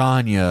country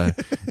lasagna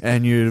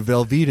and your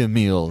Velveeta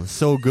meal,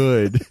 so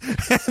good.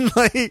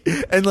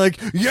 and like,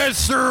 yes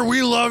sir,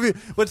 we love you.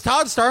 But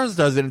Todd Starnes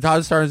does it, and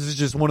Todd Starnes is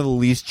just one of the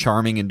least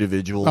charming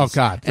individuals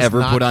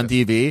ever put on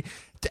TV.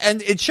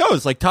 And it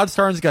shows, like, Todd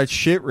Starnes got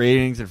shit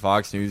ratings at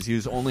Fox News. He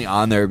was only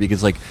on there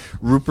because, like,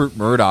 Rupert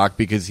Murdoch,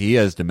 because he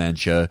has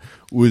dementia,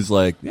 was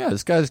like, yeah,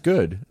 this guy's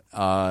good.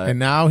 And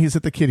now he's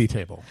at the kiddie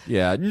table.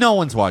 Yeah, no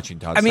one's watching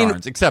Todd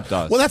Starnes except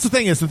us. Well, that's the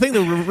thing is, the thing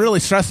that we're really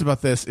stressed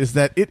about this is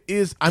that it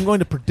is, I'm going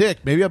to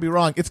predict, maybe I'll be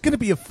wrong, it's going to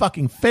be a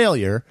fucking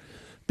failure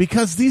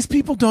because these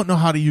people don't know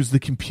how to use the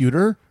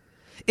computer.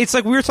 It's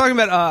like we were talking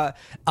about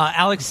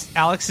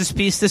Alex's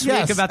piece this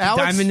week about the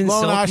Alex Diamond and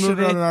Sloan Silk Oshie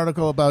movie. wrote an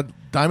article about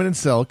Diamond and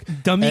Silk.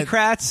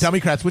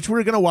 Dummycrats, which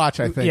we're going to watch,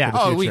 I think. Yeah.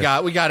 in the we future.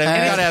 got to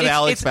have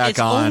Alex back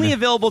on. It's only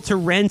available to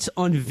rent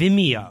on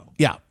Vimeo.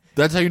 Yeah.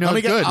 That's how you know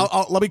it's good.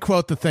 Let me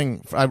quote the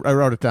thing. I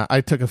wrote it down. I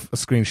took a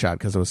screenshot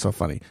because it was so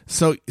funny.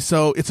 So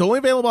it's only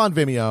available on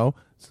Vimeo.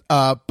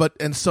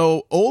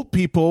 So old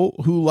people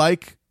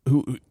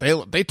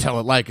they tell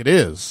it like it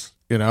is.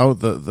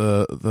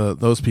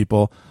 Those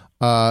people.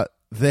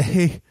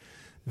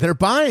 They're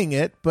buying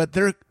it, but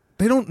they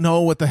don't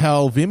know what the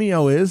hell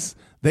Vimeo is.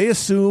 They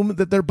assume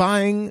that they're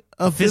buying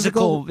a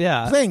physical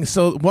thing.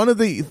 So one of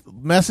the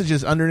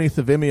messages underneath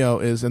the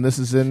Vimeo is, and this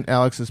is in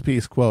Alex's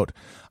piece, quote,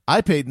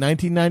 I paid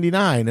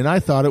 $19.99 and I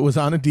thought it was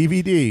on a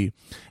DVD.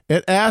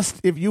 It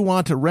asked if you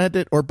want to rent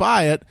it or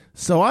buy it,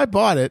 so I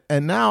bought it,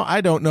 and now I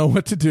don't know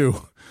what to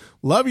do.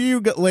 Love you,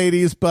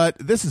 ladies, but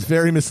this is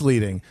very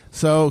misleading.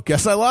 So,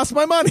 guess I lost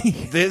my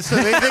money.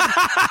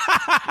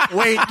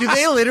 Wait, do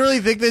they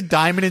literally think that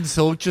Diamond and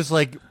Silk just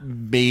like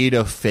made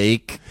a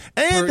fake?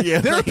 And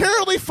they're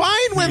apparently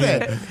fine with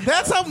it.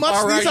 That's how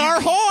much these are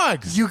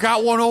hogs. You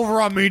got one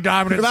over on me,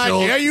 Diamond and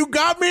Silk. Yeah, you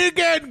got me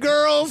again,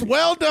 girls.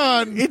 Well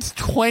done. It's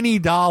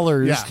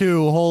 $20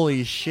 too.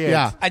 Holy shit.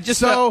 Yeah.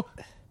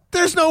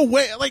 There's no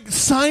way, like,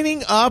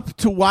 signing up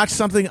to watch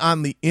something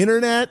on the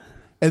internet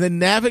and then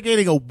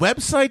navigating a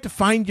website to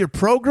find your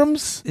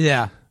programs.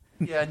 Yeah.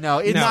 Yeah, no,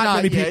 it's not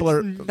many people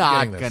are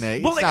not getting gonna.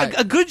 Well, like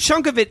a good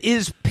chunk of it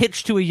is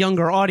pitched to a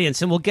younger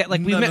audience, and we'll get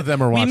like None of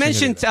them are watching we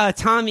mentioned it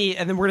Tommy,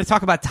 and then we're going to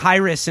talk about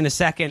Tyrus in a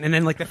second, and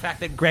then like the fact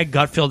that Greg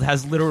Gutfeld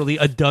has literally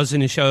a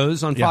dozen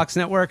shows on Fox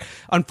Network,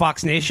 on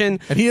Fox Nation,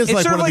 And he is It's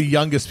like sort one of of the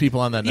youngest people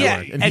on that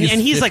yeah, network. and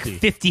he's 50. like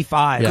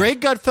 55.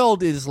 Greg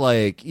Gutfeld is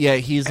like,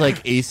 he's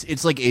like Ace.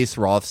 It's like Ace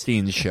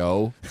Rothstein's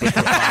show.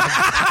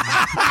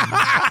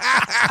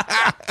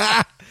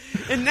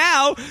 And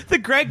now the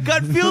Greg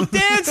Gutfield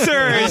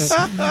dancers.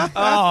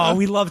 Oh,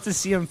 we love to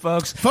see them,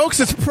 folks. Folks,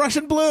 it's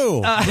Prussian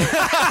Blue.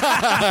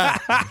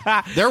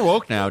 They're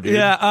woke now, dude.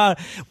 Yeah,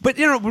 but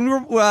when we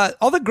were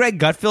all the Greg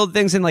Gutfield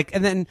things and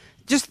then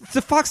just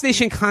the Fox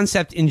Nation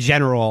concept in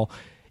general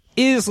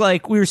is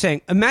like we were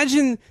saying.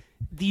 Imagine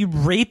the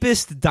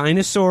rapist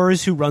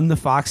dinosaurs who run the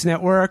Fox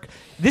network.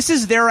 This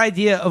is their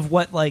idea of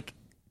what like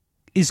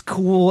is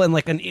cool and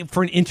like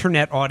for an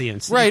internet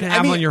audience, that you can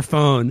have on your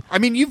phone. I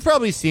mean, you've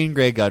probably seen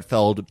Greg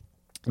Gutfeld.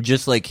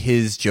 Just like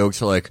his jokes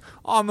are like,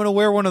 oh, I'm going to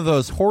wear one of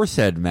those horse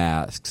head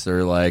masks,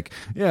 or like,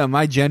 yeah,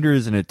 my gender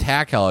is an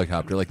attack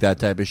helicopter, like that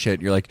type of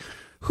shit. You're like,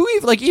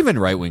 even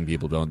right wing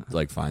people don't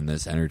like find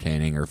this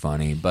entertaining or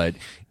funny, but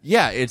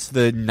yeah, it's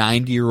the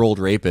 90-year-old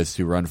rapists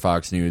who run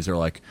Fox News are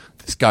like,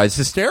 this guy's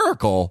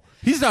hysterical.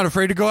 He's not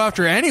afraid to go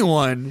after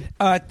anyone.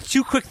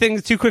 Two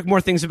quick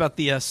more things about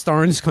the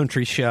Starnes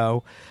Country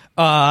show.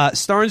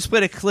 Starnes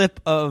played a clip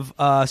of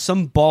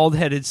some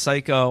bald-headed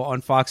psycho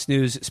on Fox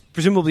News,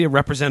 presumably a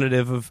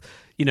representative of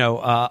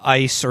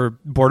ICE or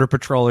Border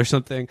Patrol or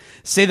something,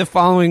 say the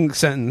following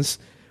sentence: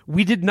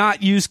 "We did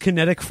not use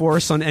kinetic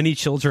force on any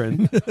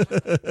children."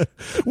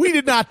 We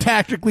did not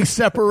tactically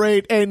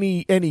separate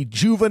any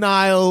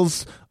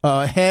juveniles'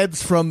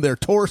 heads from their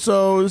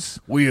torsos.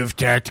 We have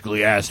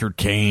tactically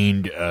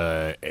ascertained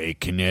a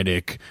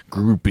kinetic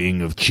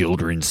grouping of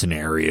children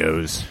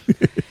scenarios.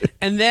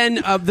 And then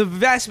the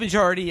vast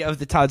majority of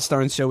the Todd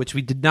Starnes show, which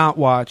we did not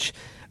watch,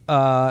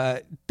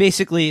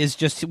 basically is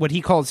just what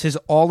he calls his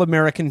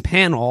all-American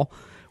panel,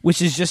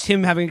 which is just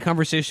him having a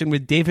conversation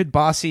with David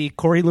Bossie,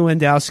 Corey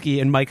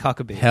Lewandowski, and Mike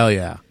Huckabee. Hell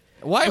yeah.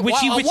 Why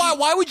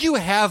would you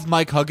have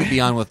Mike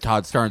Huckabee on with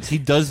Todd Starnes? He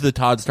does the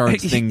Todd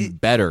Starnes thing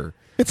better.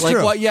 It's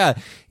true. Yeah.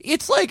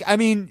 It's like, I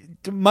mean,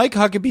 Mike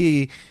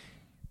Huckabee,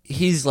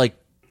 he's like,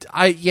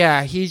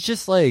 he's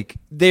just like,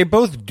 they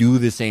both do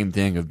the same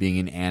thing of being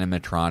an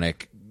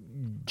animatronic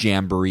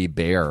jamboree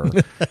bear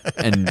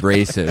and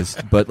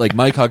racist, but like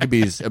Mike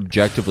Huckabee is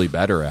objectively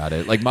better at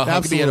it. Like Mike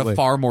Huckabee had a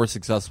far more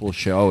successful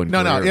show.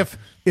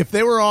 If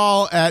they were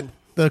all at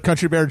the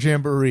Country Bear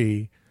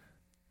Jamboree,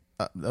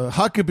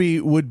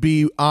 Huckabee would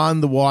be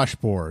on the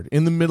washboard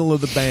in the middle of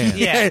the band.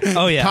 Yeah.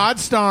 Oh yeah. Todd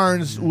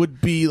Starnes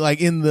would be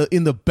like in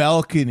the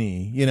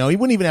balcony. He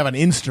wouldn't even have an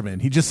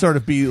instrument. He'd just sort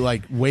of be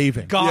like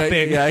waving.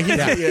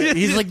 Gawping.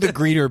 He's like the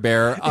greeter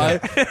bear.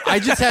 I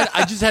just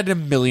had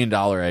 $1 million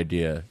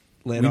idea.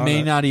 We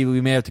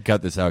may have to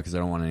cut this out because I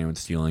don't want anyone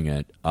stealing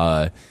it.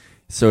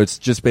 So it's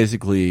just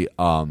basically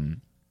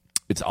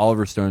it's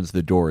Oliver Stone's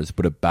The Doors,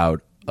 but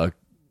about a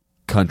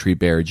Country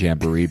Bear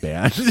Jamboree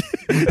band.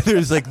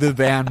 There's like the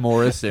Van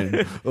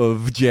Morrison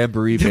of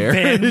Jamboree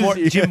Bear.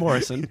 Jim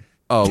Morrison.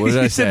 Oh, what did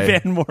I say? You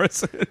said Van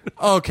Morrison.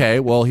 Okay,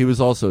 well, he was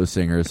also a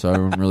singer, so I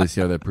don't really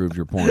see how that proved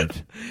your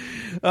point.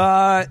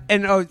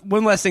 And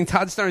one last thing,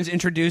 Todd Starnes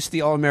introduced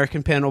the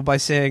All-American panel by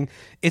saying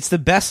it's the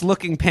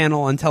best-looking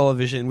panel on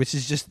television, which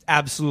is just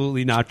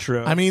absolutely not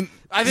true. I mean,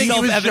 I think he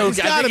was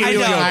joking.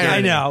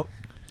 I know.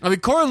 I mean,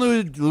 Corey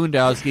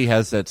Lewandowski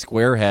has that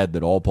square head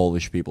that all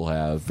Polish people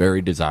have,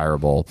 very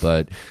desirable,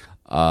 but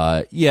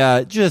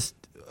just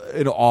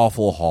an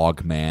awful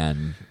hog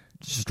man,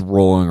 just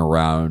rolling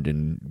around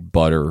in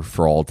butter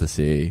for all to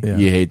see. Yeah.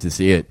 You hate to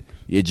see it.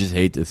 You just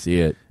hate to see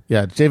it.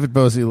 Yeah, David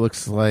Bossie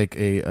looks like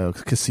a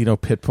casino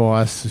pit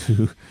boss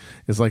who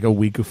is like a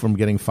week from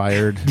getting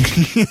fired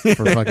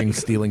for fucking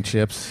stealing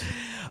chips.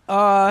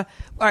 All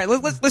right,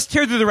 let's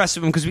tear through the rest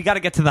of them because we got to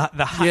get to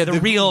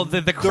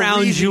the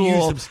crown jewel.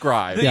 You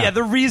subscribe.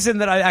 The reason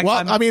that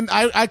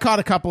I caught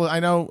a couple.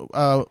 I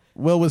know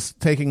Will was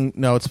taking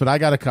notes, but I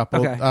got a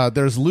couple. Okay.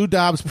 There's Lou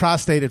Dobbs'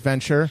 prostate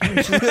adventure.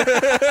 That's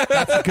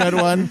a good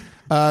one.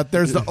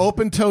 There's the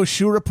open toe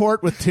shoe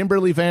report with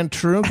Timberly Van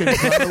Trunk and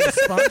Carla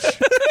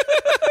Spunch.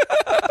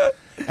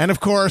 And of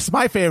course,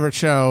 my favorite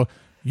show.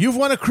 You've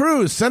won a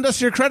cruise. Send us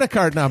your credit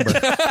card number.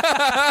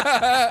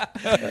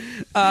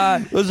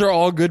 Those are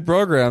all good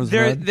programs.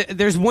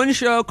 There's one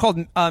show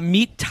called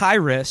Meet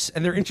Tyrus,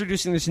 and they're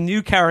introducing this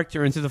new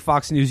character into the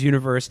Fox News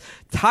universe.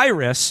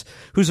 Tyrus,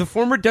 who's a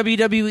former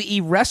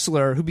WWE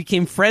wrestler who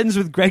became friends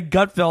with Greg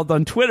Gutfeld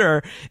on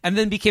Twitter and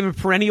then became a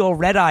perennial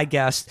Red Eye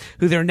guest,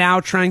 who they're now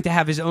trying to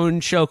have his own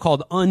show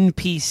called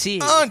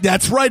Un-PC.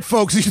 That's right,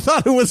 folks. You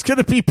thought it was going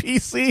to be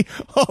PC?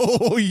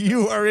 Oh,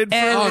 you are in for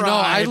a ride. No,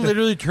 I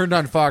literally turned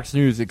on Fox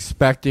News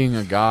expecting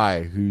a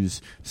guy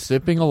who's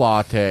sipping a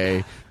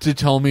latte to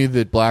tell me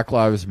that Black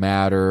Lives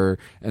Matter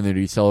and that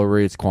he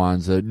celebrates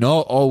Kwanzaa.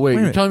 No,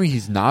 you're telling me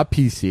he's not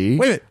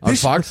PC on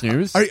Fox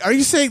News? Are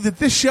you saying that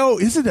this show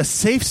isn't a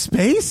safe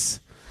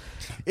space?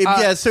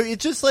 So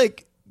it's just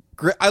like,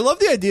 I love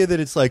the idea that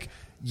it's like,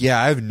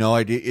 I have no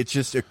idea. It's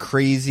just a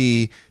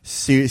crazy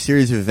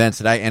series of events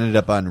that I ended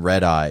up on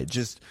Red Eye.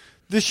 Just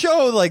the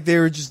show, like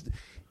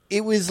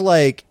it was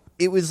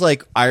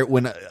like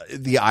when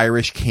the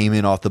Irish came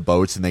in off the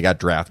boats and they got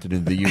drafted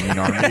into the Union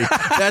Army.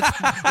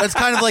 That's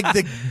kind of like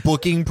the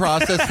booking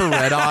process for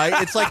Red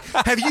Eye. It's like,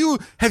 have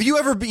you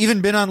ever even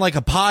been on like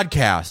a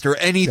podcast or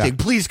anything?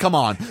 Yeah. Please come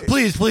on.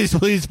 Please.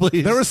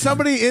 There was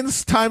somebody in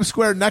Times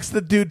Square next to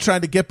the dude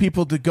trying to get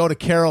people to go to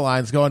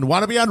Caroline's going,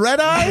 want to be on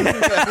Red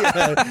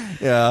Eye?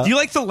 Yeah. Do you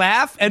like to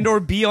laugh and or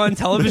be on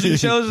television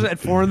shows at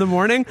 4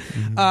 a.m?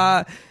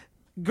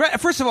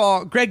 First of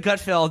all, Greg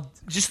Gutfeld,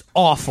 just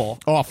awful.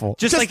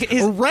 Just like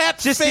his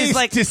rat face,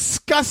 like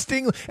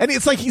disgusting, and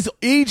it's like he's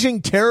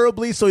aging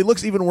terribly, so he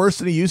looks even worse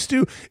than he used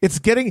to. His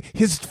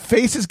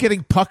face is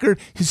getting puckered.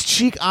 His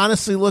cheek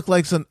honestly looks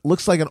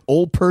like an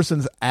old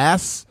person's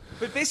ass.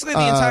 But basically,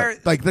 the entire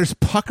there's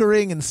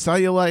puckering and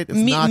cellulite. It's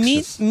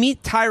noxious.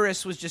 Meet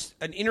Tyrus was just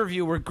an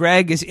interview where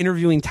Greg is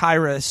interviewing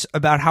Tyrus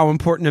about how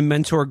important a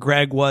mentor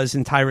Greg was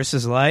in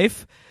Tyrus's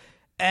life,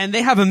 and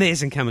they have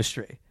amazing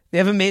chemistry. They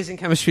have amazing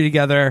chemistry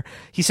together.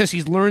 He says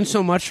he's learned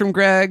so much from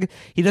Greg.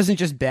 He doesn't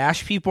just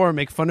bash people or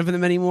make fun of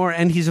them anymore,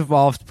 and he's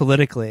evolved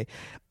politically.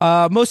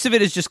 Most of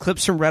it is just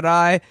clips from Red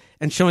Eye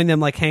and showing them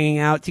like hanging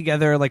out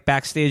together like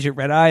backstage at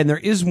Red Eye. And there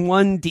is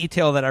one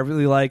detail that I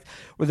really liked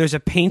where there's a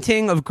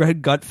painting of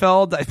Greg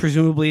Gutfeld,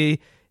 presumably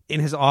in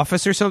his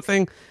office or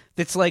something,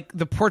 that's like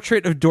the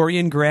portrait of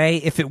Dorian Gray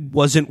if it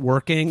wasn't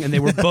working and they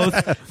were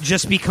both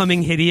just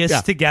becoming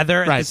hideous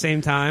together at the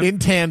same time. In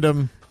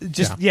tandem.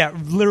 Just,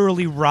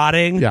 literally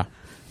rotting. Yeah.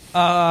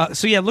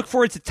 Look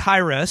forward to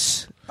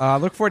Tyrus.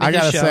 Look forward to I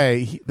his gotta show.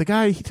 say, the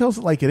guy, he tells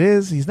it like it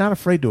is. He's not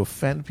afraid to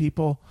offend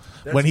people.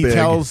 That's when he big.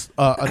 tells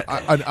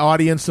an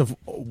audience of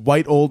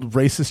white old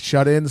racist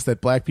shut-ins that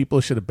black people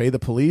should obey the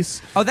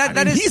police. Oh,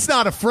 that is. He's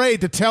not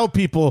afraid to tell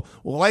people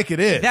like it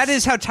is. That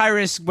is how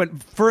Tyrus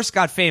first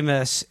got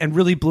famous and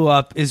really blew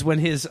up. Is when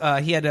he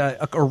had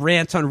a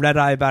rant on Red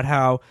Eye about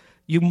how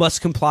you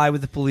must comply with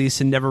the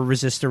police and never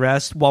resist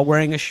arrest while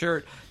wearing a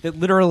shirt that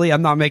literally,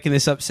 I'm not making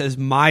this up, says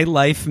 "My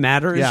life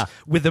matters"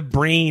 with a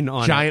brain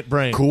on giant it.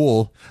 brain.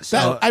 Cool.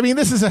 So, I mean,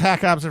 this is a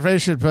hack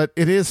observation, but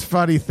it is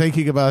funny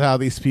thinking about how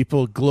these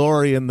people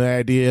glory in the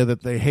idea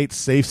that they hate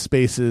safe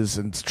spaces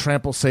and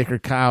trample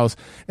sacred cows,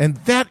 and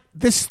that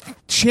this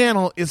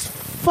channel is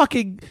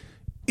fucking.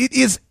 It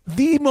is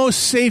the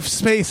most safe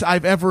space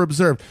I've ever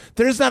observed.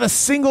 There's not a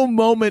single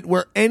moment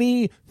where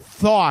any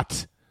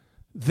thought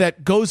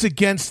that goes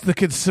against the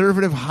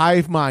conservative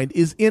hive mind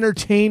is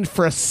entertained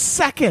for a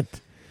second.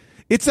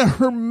 It's a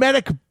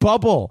hermetic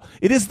bubble.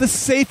 It is the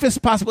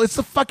safest possible. It's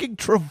the fucking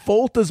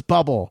Travolta's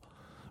bubble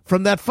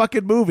from that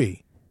fucking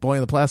movie, Boy in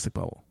the Plastic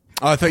Bubble.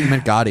 Oh, I thought you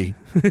meant Gotti.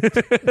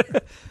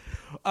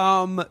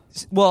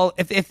 Well,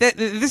 if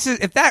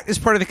that is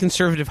part of the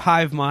conservative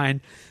hive mind,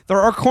 there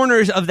are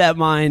corners of that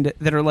mind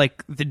that are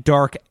like the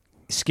dark,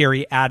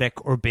 scary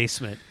attic or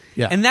basement.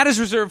 Yeah. And that is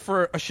reserved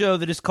for a show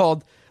that is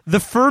called The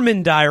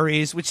Furman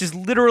Diaries, which is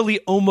literally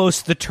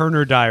almost the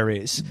Turner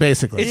Diaries.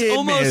 Basically. It's It may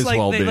almost as like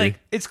well be.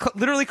 it's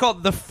literally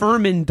called The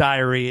Furman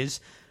Diaries.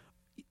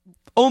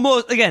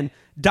 Almost, again,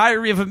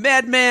 Diary of a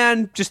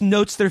Madman, just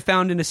notes they're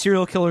found in a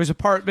serial killer's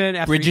apartment.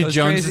 After Bridget he goes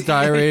Jones's crazy.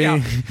 diary.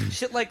 Yeah,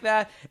 shit like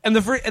that. And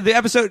the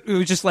episode, it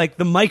was just like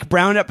the Mike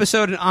Brown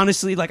episode, and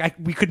honestly, like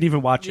we couldn't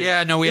even watch it.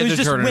 Yeah, no, we it had was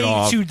to just turn it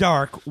off.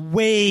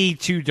 way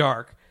too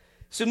dark.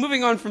 So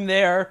moving on from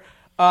there,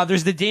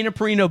 there's the Dana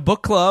Perino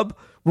Book Club,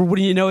 where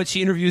wouldn't you know it,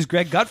 she interviews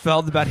Greg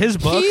Gutfeld about his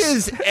books. He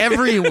is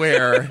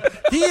everywhere.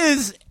 He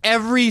is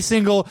every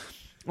single.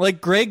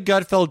 Like, Greg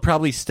Gutfeld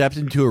probably stepped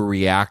into a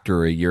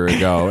reactor a year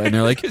ago, and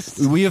they're like,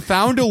 we have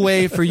found a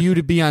way for you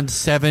to be on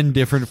 7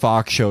 different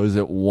Fox shows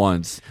at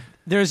once.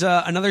 There's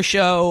another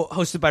show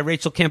hosted by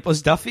Rachel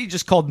Campos Duffy,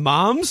 just called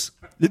Moms.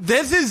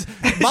 This is...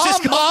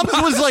 Moms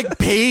was like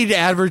paid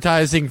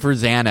advertising for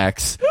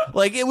Xanax.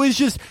 Like, it was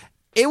just...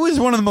 It was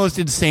one of the most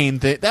insane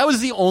things. That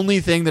was the only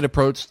thing that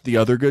approached the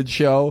other good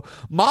show.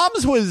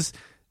 Moms was...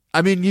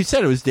 I mean, you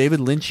said it was David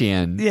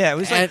Lynchian. Yeah, it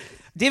was like...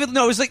 it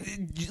was like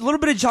a little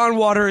bit of John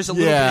Waters, a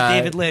little bit of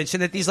David Lynch,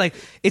 and that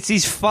it's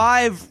these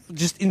 5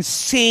 just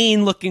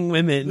insane looking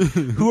women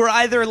who are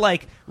either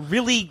like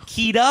really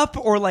keyed up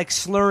or like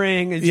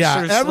slurring and just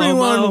sort of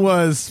everyone slow-mo.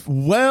 was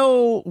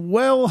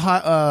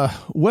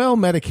well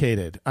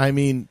medicated. I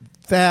mean,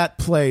 that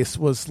place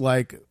was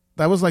like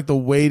the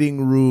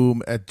waiting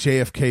room at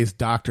JFK's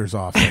doctor's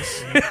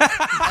office.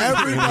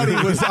 Everybody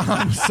was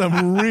on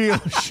some real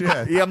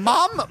shit. Yeah,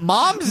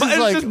 Moms is It was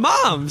like... just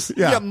Moms.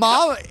 Yeah,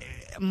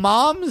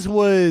 Moms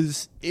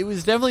was... It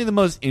was definitely the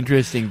most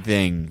interesting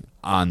thing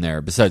on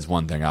there, besides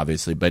one thing,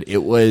 obviously, but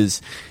it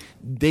was...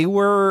 They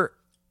were...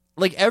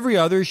 Like, every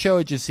other show,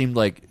 it just seemed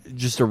like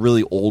just a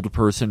really old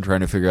person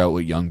trying to figure out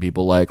what young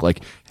people like.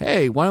 Like,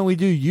 hey, why don't we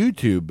do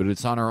YouTube? But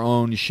it's on our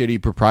own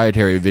shitty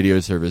proprietary video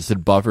service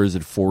that buffers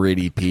at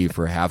 480p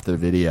for half the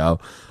video.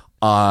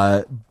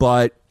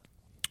 But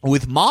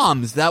with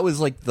Moms, that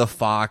was like the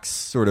Fox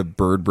sort of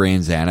bird brain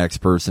Xanax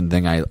person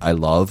thing I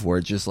love, where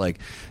it's just like,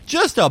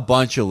 just a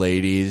bunch of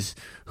ladies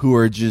who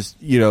are just,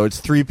 it's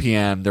 3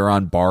 p.m., they're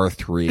on bar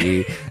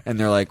 3, and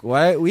they're like,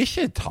 "What? We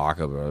should talk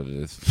about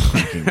this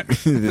fucking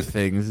the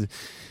things.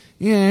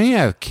 Yeah, you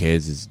have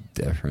kids, it's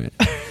different.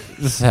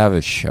 Just have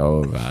a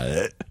show about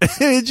it."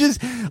 It's just,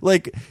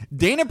 like,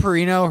 Dana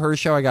Perino, her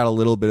show, I got a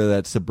little bit of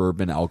that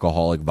suburban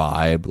alcoholic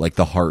vibe, like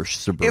the harsh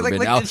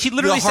suburban. She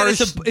literally said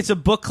it's a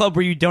book club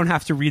where you don't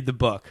have to read the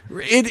book.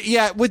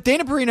 With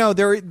Dana Perino,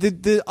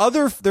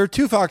 there are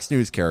 2 Fox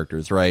News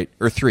characters, right?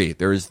 Or 3.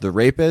 There's the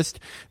rapist,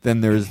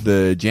 then there's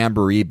the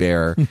Jamboree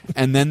Bear,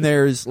 and then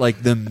there's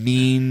like the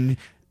mean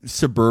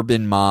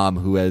suburban mom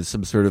who has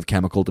some sort of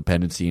chemical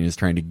dependency and is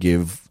trying to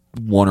give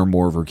one or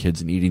more of her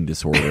kids an eating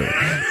disorder.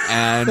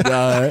 And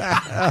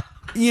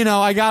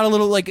I got a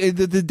little like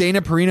the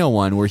Dana Perino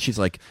one where she's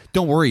like,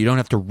 "Don't worry, you don't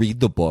have to read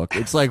the book."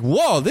 It's like,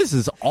 whoa, this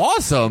is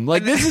awesome!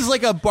 Like this is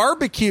like a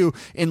barbecue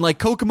in like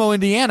Kokomo,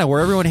 Indiana,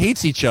 where everyone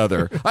hates each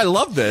other. I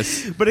love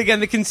this. But again,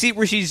 the conceit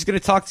where she's going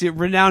to talk to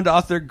renowned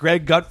author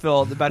Greg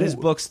Gutfeld about his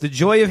books, "The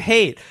Joy of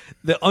Hate,"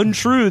 the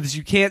untruths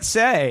you can't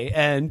say,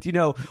 and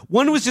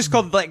one was just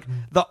called like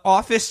The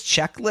Office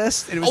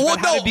Checklist, and it was about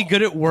how to be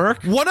good at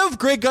work. One of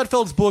Greg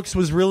Gutfeld's books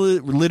was really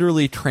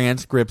literally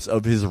transcripts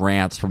of his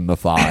rants from The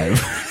Five.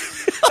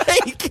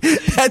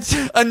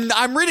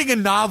 I'm reading a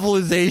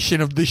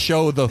novelization of the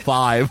show The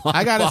Five.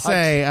 I gotta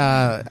say,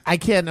 I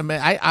can't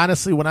imagine. I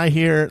honestly, when I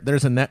hear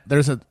there's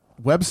a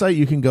website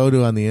you can go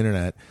to on the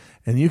internet,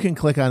 and you can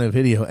click on a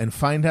video and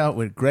find out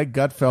what Greg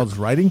Gutfeld's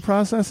writing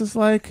process is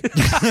like.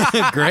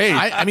 Great.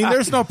 I mean,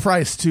 there's no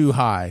price too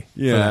high.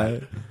 Yeah,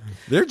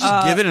 they're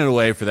just giving it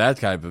away for that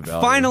type of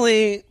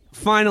value.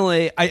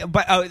 Finally,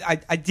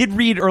 I did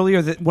read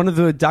earlier that one of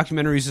the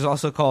documentaries is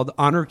also called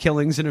 "Honor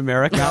Killings in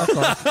America."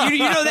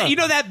 you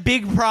know that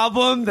big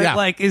problem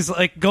that is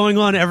going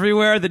on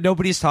everywhere that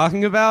nobody's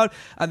talking about.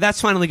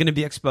 That's finally going to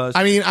be exposed.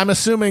 I mean, I'm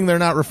assuming they're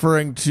not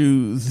referring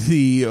to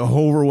the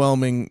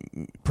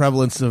overwhelming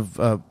prevalence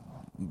of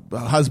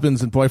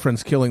husbands and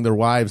boyfriends killing their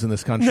wives in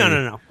this country.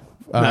 No.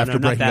 After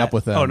breaking up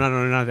with them. Oh, no,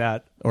 not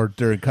that. Or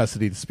during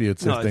custody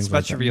disputes or things like that. No, it's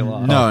about Sharia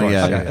law. No,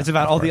 It's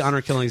about all the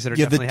honor killings that are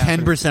definitely the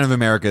 10% of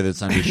America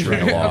that's under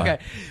Sharia law. Okay.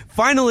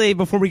 Finally,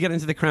 before we get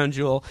into the crown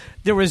jewel,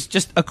 there was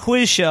just a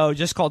quiz show,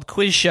 just called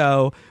Quiz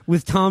Show,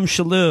 with Tom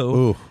Shalhoub.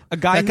 Ooh.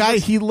 That guy,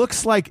 he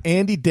looks like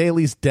Andy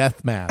Daly's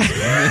death mask.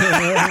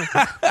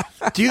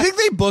 Do you think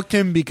they booked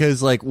him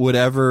because, like,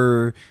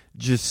 whatever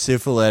just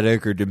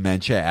syphilitic or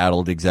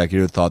dementia-addled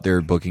executive thought they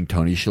were booking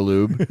Tony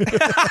Shalhoub?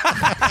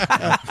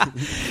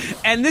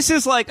 And this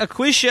is like a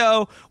quiz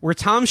show where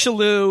Tom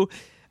Shalhoub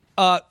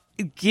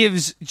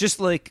gives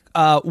just like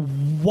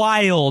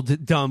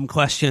wild, dumb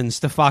questions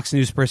to Fox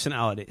News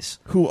personalities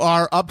who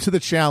are up to the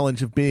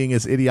challenge of being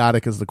as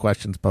idiotic as the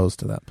questions posed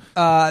to them.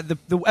 The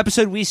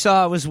episode we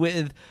saw was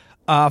with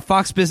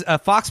Fox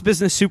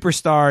Business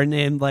superstar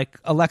named like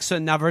Alexa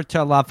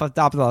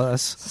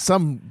Navratilopoulos.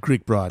 Some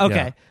Greek broad. Okay.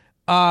 Yeah.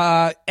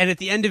 And at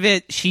the end of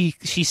it, she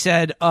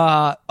said,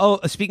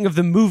 speaking of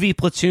the movie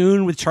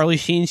Platoon with Charlie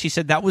Sheen, she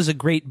said that was a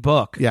great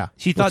book. Yeah.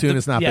 She Platoon thought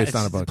is not based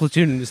on a book.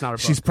 Platoon is not a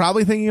book. She's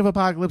probably thinking of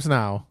Apocalypse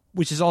Now,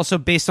 which is also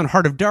based on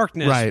Heart of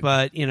Darkness. Right.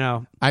 But,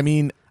 I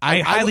mean, I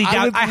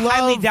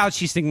highly doubt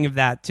she's thinking of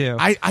that too.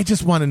 I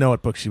just want to know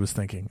what book she was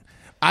thinking.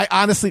 I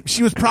honestly,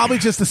 she was probably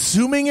just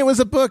assuming it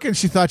was a book, and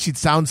she thought she'd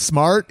sound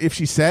smart if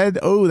she said,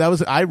 "Oh,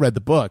 I read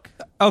the book."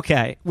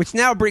 Okay, which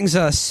now brings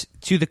us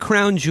to the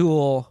crown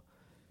jewel,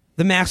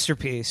 the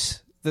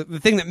masterpiece, the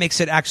thing that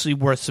makes it actually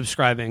worth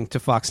subscribing to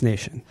Fox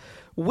Nation,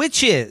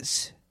 which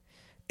is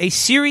a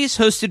series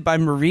hosted by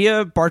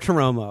Maria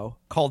Bartiromo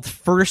called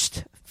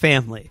First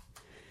Family,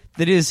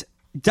 that is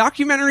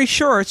documentary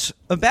shorts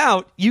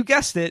about, you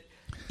guessed it,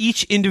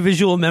 each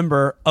individual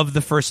member of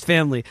the First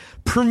Family,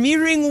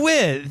 premiering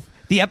with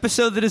the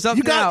episode that is up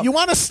now. You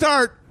want to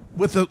start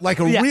with a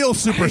real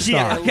superstar.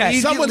 Yeah, okay.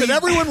 Someone that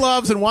everyone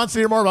loves and wants to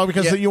hear more about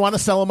because you want to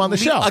sell them on the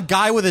show. A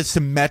guy with a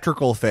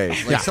symmetrical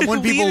face. Like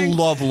someone people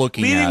love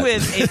looking at. Leading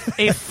with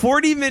a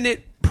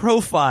 40-minute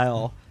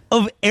profile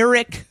of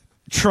Eric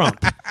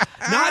Trump.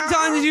 Not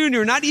Don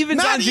Jr., not even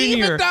Don Jr.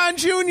 Even Don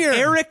Jr.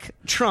 Eric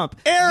Trump.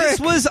 Eric. This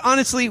was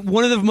honestly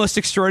one of the most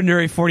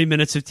extraordinary 40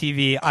 minutes of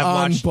TV I've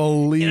watched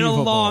in a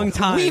long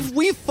time.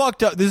 We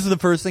fucked up. This is the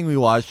first thing we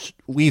watched.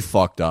 We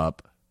fucked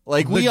up.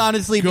 Like, we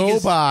honestly...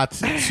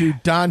 GoBot to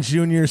Don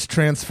Jr.'s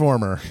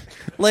Transformer.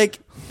 Like,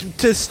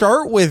 to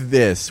start with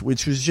this,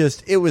 which was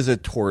just... It was a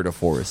tour de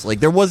force.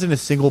 Like, there wasn't a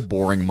single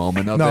boring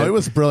moment of it. No, it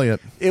was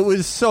brilliant. It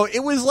was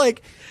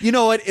like... You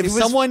know what? If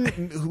someone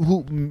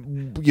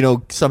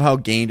who, somehow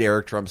gained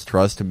Eric Trump's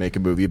trust to make a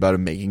movie about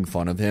him making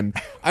fun of him,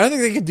 I don't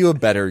think they could do a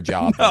better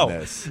job than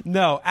this.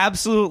 No,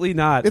 absolutely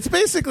not. It's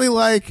basically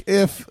like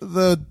if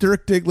the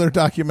Dirk Diggler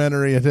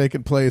documentary had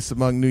taken place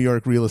among New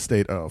York real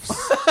estate oafs.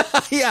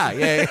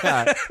 Yeah.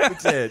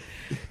 That's it.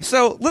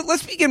 So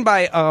let's begin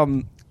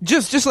by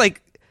just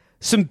like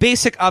some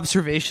basic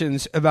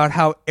observations about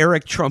how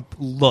Eric Trump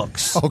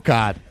looks. Oh,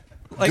 God.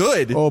 Like,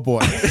 good. Oh, boy.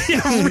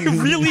 Yeah,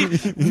 really,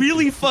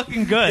 really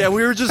fucking good. Yeah,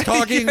 we were just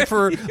talking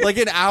for like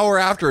an hour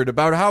after it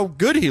about how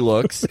good he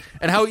looks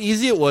and how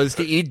easy it was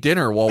to eat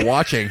dinner while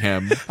watching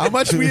him. How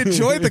much we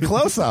enjoyed the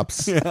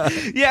close-ups.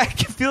 Yeah,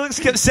 Felix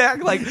kept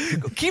saying, like,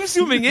 keep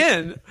zooming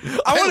in.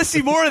 I want to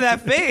see more of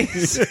that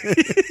face.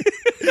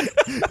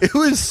 It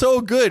was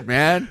so good,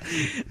 man.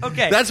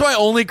 Okay. That's my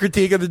only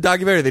critique of the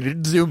documentary. They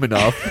didn't zoom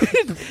enough.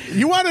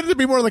 You wanted it to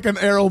be more like an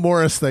Errol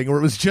Morris thing where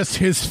it was just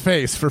his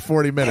face for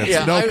 40 minutes.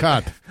 Yeah, no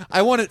cut.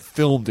 I want it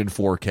filmed in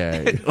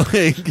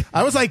 4K.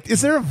 I was like,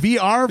 is there a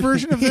VR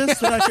version of this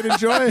that I could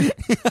enjoy?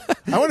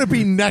 I want to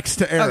be next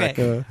to Eric.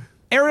 Okay.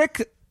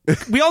 Eric...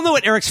 We all know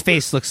what Eric's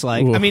face looks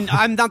like. Oof. I mean,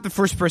 I'm not the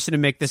first person to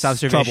make this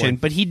observation,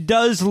 but he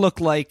does look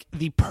like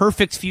the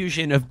perfect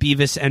fusion of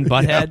Beavis and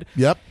Butthead.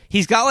 Yep.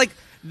 He's got like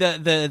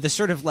the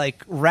sort of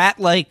like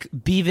rat-like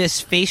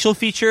Beavis facial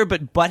feature,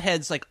 but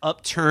Butthead's like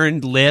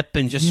upturned lip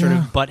and just sort of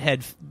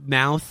Butthead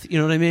mouth. You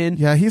know what I mean?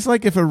 Yeah, he's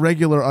like if a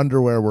regular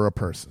underwear were a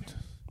person.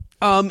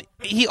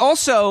 He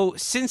also,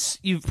 since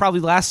you've probably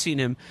last seen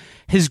him,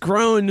 has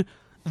grown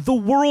the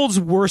world's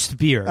worst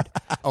beard.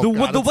 The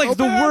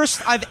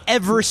worst I've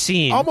ever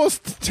seen.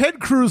 Almost Ted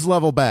Cruz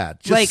level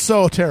bad. Just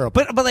so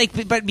terrible.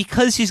 But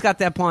because he's got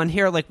that blonde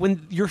hair, like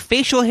when your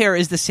facial hair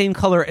is the same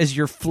color as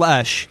your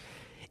flesh,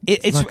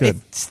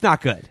 it's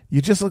not good.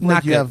 You just look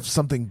like you have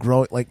something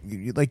growing,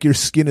 like your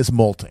skin is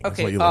molting.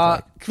 Okay, is what you look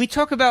like. Can we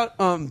talk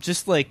about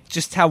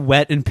just how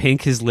wet and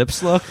pink his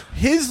lips look?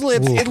 His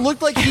lips, it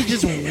looked like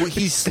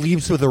he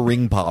sleeps with a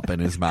ring pop in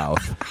his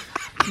mouth.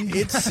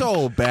 It's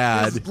so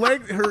bad.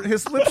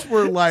 His lips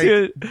were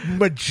like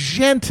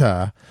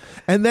magenta,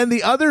 and then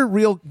the other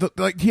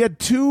he had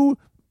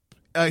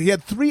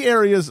three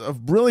areas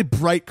of really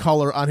bright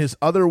color on his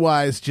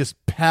otherwise just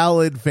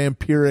pallid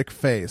vampiric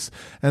face,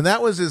 and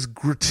that was his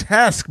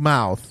grotesque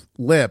mouth,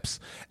 lips,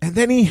 and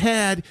then he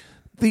had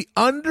the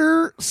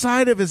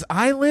underside of his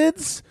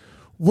eyelids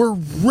were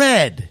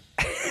red,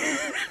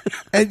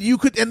 and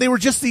they were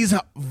just these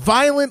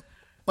violent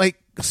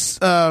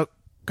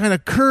kind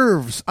of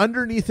curves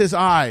underneath his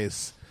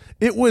eyes.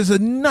 It was a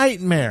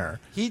nightmare.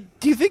 Do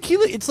you think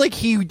it's like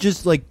he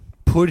just like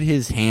put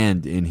his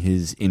hand in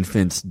his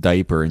infant's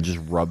diaper and just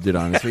rubbed it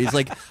on his face? He's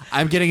like,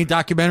 I'm getting a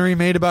documentary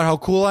made about how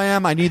cool I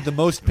am. I need the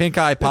most pink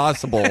eye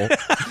possible.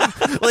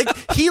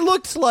 Like, he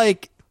looks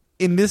like,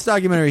 in this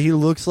documentary, he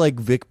looks like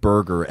Vic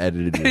Berger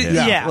edited him.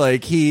 Yeah.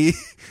 Like, he's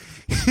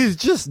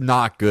just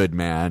not good,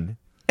 man.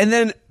 And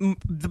then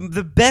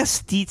the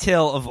best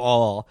detail of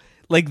all,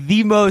 like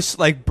the most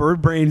like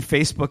bird brain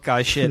Facebook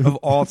guy shit of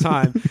all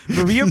time.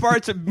 Maria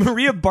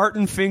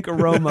Barton Fink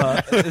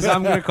Aroma, as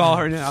I'm going to call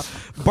her now.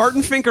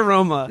 Barton Fink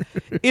Aroma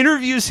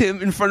interviews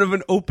him in front of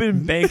an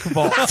open bank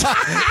vault.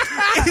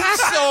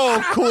 It's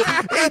so cool.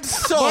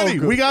 It's so money.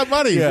 Good. We got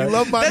money. Yeah. We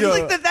love money.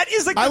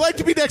 I like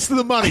to be next to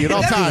the money at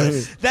all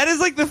times. That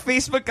is like the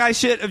Facebook guy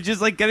shit of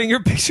just like getting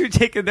your picture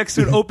taken next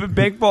to an open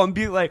bank vault and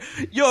being like,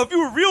 yo, if you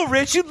were real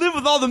rich, you'd live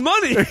with all the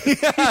money.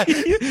 Yeah.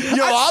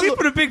 I'd sleep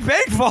in a big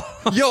bank vault.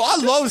 Yo, I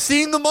love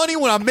seeing the money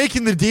when I'm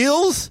making the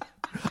deals.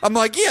 I'm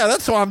like, yeah,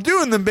 that's why I'm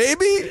doing them,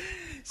 baby.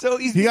 So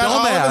he got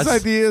all of his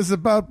ideas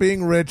about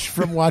being rich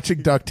from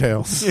watching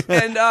DuckTales.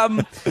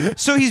 And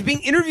so he's being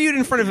interviewed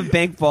in front of a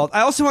bank vault.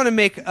 I also want to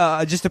make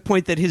just a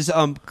point that his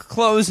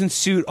clothes and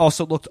suit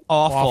also looked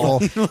awful.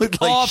 He looked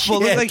like awful.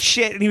 shit. Looked like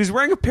shit. And he was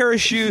wearing a pair of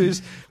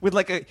shoes with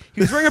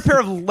he was wearing a pair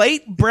of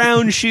light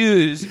brown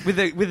shoes with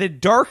a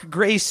dark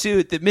gray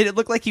suit that made it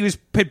look like he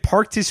had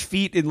parked his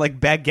feet in like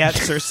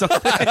baguettes or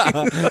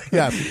something.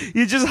 Yeah.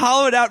 He just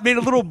hollowed out, made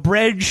a little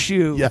bread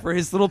shoe for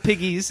his little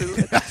piggies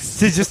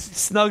to just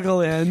snuggle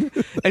in.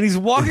 And he's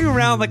walking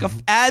around like an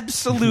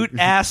absolute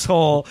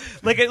asshole,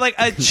 like a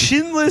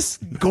chinless,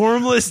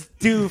 gormless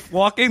doof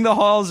walking the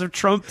halls of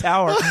Trump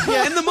Tower.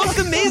 And the most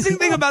amazing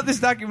thing about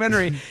this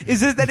documentary is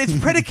that it's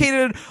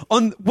predicated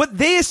on what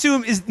they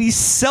assume is the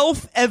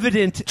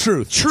self-evident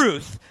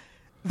truth.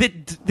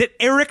 That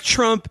Eric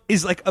Trump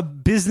is like a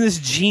business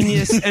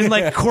genius and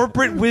like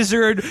corporate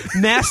wizard,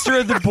 master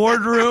of the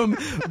boardroom,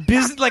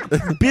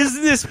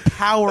 business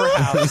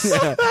powerhouse.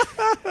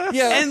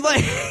 Yeah. And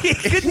like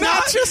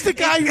not just a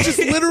guy who just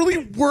literally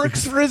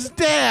works for his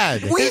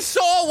dad. We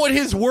saw what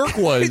his work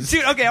was.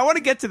 Dude, okay, I want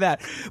to get to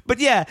that. But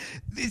yeah,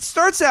 it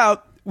starts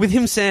out with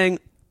him saying,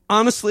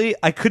 honestly,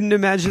 I couldn't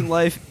imagine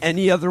life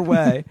any other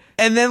way.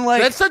 And then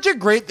that's such a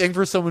great thing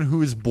for someone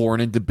who is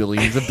born into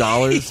billions of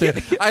dollars.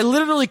 I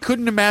literally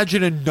couldn't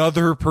imagine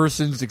another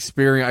person's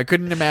experience. I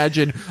couldn't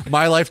imagine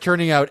my life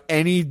turning out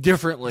any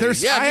differently. Me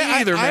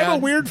either, man. I have a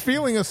weird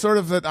feeling of sort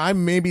of that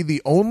I'm maybe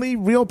the only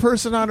real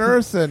person on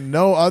Earth and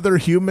no other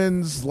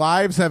humans'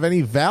 lives have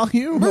any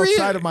value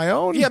outside of my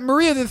own. Yeah,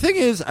 Maria, the thing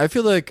is, I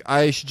feel like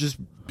I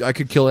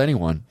could kill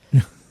anyone.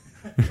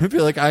 I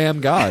feel like I am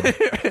God.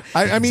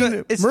 I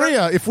mean,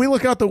 Maria, if we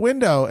look out the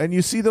window and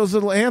you see those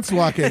little ants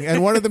walking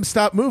and one of them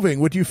stop moving,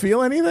 would you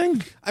feel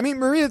anything? I mean,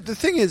 Maria, the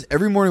thing is,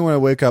 every morning when I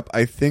wake up,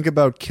 I think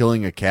about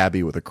killing a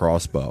cabbie with a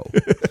crossbow.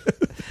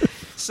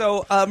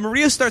 So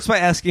Maria starts by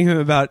asking him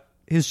about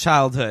his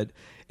childhood.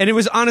 And it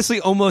was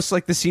honestly almost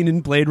like the scene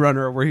in Blade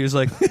Runner where he was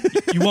like,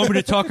 you want me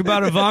to talk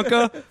about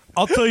Ivanka?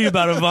 I'll tell you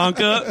about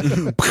Ivanka.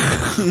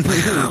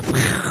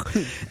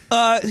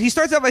 He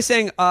starts out by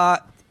saying,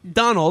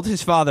 Donald,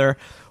 his father,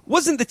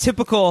 wasn't the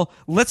typical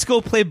let's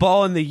go play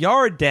ball in the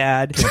yard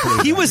dad.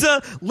 He was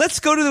a let's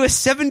go to a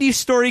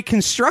 70-story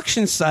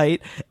construction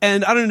site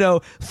and, I don't know,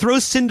 throw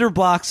cinder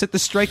blocks at the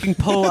striking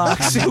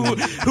Polacks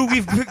who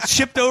we've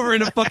shipped over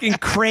in a fucking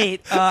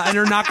crate and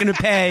are not going to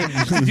pay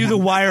to do the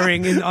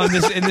wiring in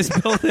this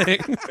building.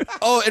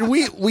 Oh, and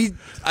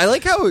I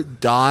like how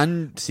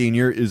Don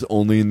Sr. is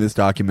only in this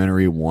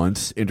documentary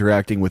once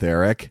interacting with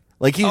Eric.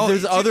 Like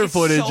there's other it's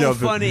footage so of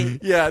funny. him.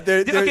 Yeah,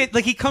 Okay,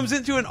 like he comes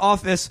into an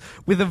office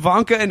with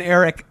Ivanka and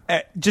Eric,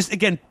 just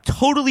again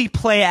totally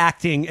play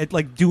acting at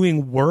like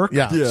doing work.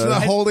 Yeah. So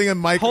holding a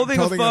mic, holding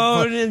a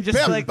phone, and just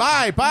Bim, like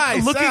bye,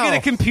 looking sell. at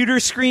a computer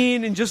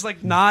screen and just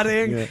like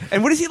nodding. Yeah.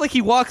 And what is he like?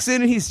 He walks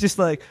in and he's just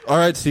like, "All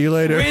right, see you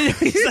later."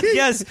 He's like,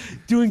 "Yes,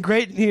 doing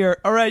great in here.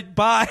 All right,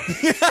 bye."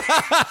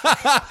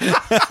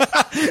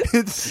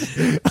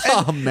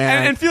 Oh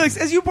man! And Felix,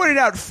 as you pointed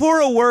out,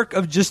 for a work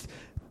of just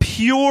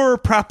pure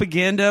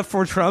propaganda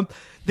for Trump,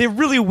 there are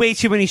really way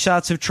too many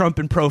shots of Trump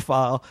in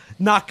profile.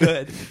 Not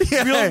good.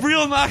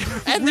 Real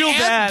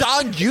bad.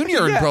 Don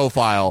Jr. in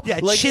profile. Yeah,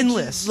 like,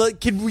 chinless.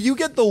 Can you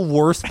get the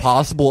worst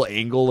possible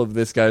angle of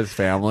this guy's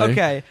family?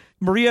 Okay.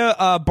 Maria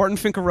Barton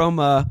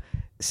Finkeroma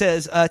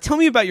says, tell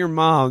me about your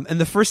mom.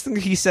 And the first thing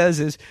he says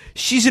is,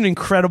 she's an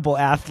incredible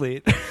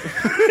athlete.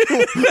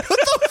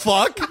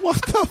 Fuck?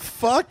 What the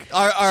fuck?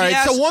 All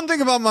right. So one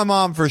thing about my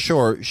mom for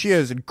sure, she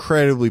has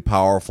incredibly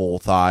powerful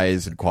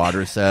thighs and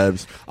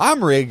quadriceps.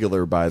 I'm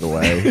regular, by the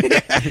way.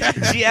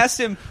 She asked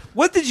him,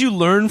 "What did you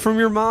learn from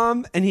your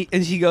mom?" And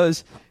she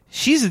goes,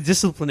 "She's a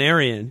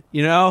disciplinarian.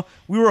 You know,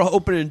 we were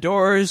opening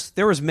doors.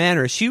 There was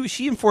manners.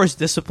 She enforced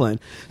discipline.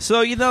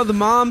 So the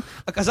mom,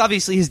 because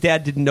obviously his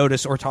dad didn't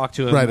notice or talk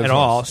to him at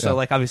all. So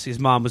like obviously his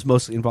mom was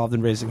mostly involved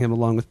in raising him,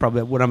 along with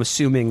probably what I'm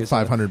assuming is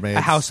 500 maids,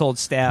 a household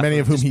staff, many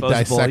of whom he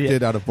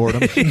dissected out of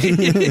boredom."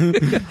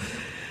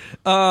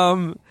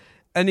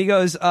 And he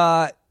goes,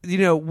 and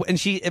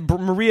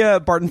Maria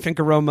Barton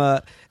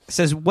Finkeroma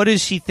says, "What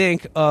does she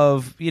think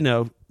of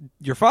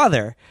your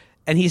father?"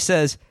 And he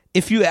says,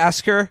 "If you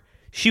ask her,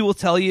 she will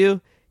tell you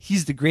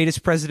he's the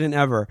greatest president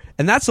ever."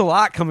 And that's a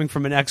lot coming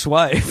from an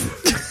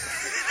ex-wife.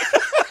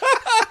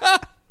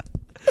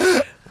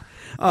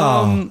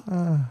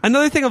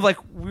 Another thing of like,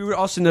 we were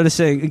also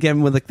noticing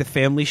again with like the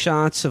family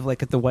shots of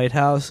like at the White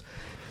House.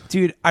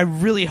 Dude, I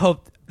really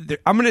hope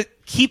I'm going to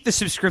keep the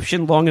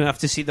subscription long enough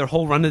to see their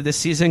whole run of this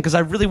season, because I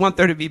really want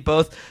there to be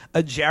both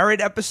a Jared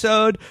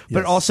episode,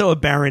 but also a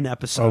Barron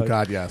episode. Oh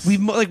God, yes.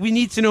 We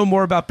need to know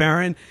more about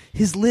Barron.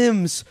 His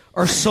limbs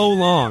are so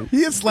long.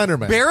 He is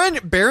Slenderman.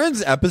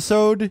 Barron's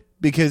episode,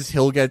 because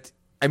he'll get.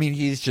 I mean,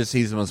 he's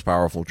the most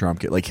powerful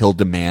Trump kid. Like, he'll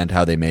demand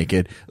how they make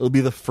it. It'll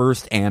be the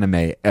first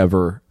anime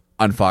ever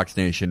on Fox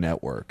Nation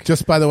Network.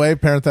 Just by the way,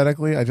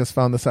 parenthetically, I just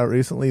found this out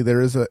recently.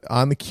 There is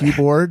on the Q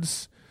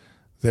boards,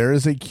 there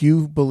is a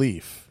Q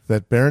belief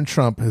that Barron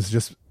Trump has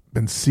just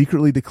been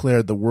secretly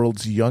declared the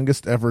world's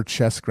youngest ever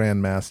chess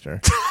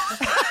grandmaster.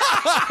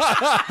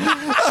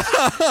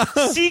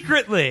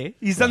 Secretly,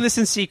 he's done this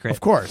in secret. Of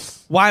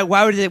course. Why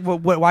would it?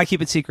 Why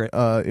keep it secret?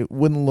 It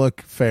wouldn't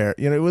look fair.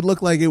 It would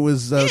look like it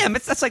was. Damn,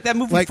 that's like that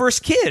movie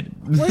First Kid.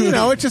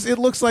 Well, it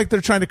looks like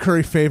they're trying to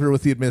curry favor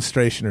with the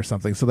administration or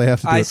something, so they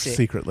have to do it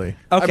secretly.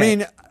 Okay. I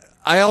mean,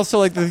 I also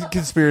like the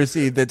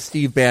conspiracy that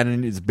Steve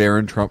Bannon is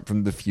Barron Trump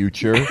from the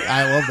future.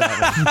 I love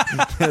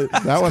that one.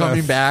 That one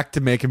coming back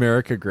to make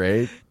America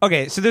great.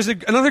 Okay, so there's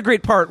another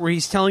great part where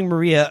he's telling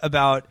Maria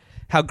about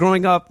how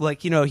growing up,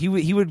 like, he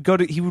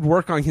would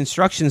work on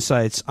construction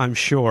sites, I'm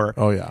sure.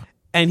 Oh yeah.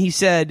 And he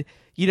said,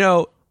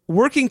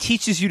 working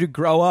teaches you to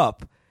grow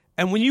up.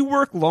 And when you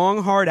work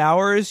long, hard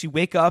hours, you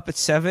wake up at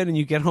 7 and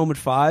you get home at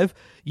 5,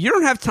 you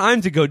don't have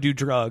time to go do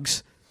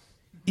drugs.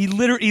 He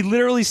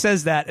literally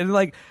says that. And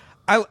like,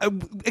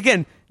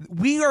 they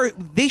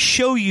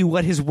show you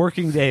what his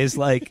working day is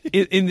like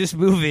in this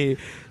movie,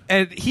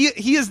 and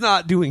he is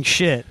not doing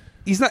shit.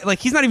 He's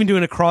not even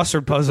doing a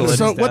crossword puzzle.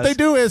 So what they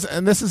do is,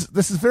 and this is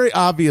very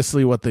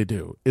obviously what they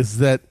do, is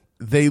that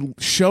they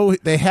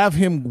have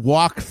him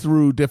walk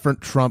through different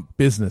Trump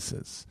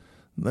businesses.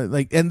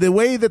 And the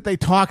way that they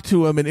talk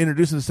to him and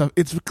introduce him to stuff,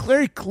 it's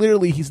very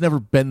clearly he's never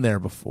been there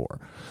before.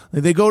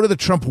 They go to the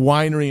Trump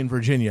winery in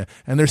Virginia,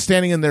 and they're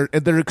standing in there,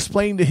 and they're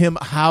explaining to him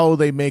how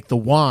they make the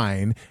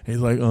wine. And he's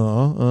like,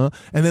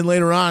 and then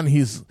later on,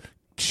 he's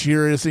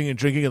cheersing and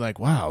drinking, and like,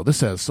 wow,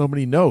 this has so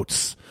many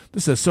notes.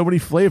 This has so many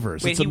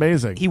flavors. It's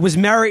amazing. He was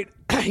married.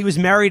 He was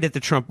married at the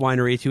Trump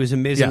winery to his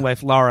amazing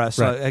wife Laura.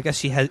 So I guess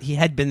he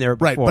had been there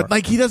before. Right, but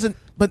like he doesn't.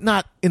 But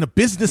not in a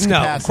business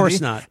capacity. No, of course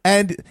not.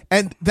 And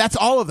that's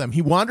all of them.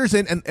 He wanders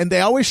in, and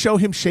they always show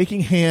him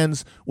shaking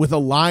hands with a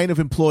line of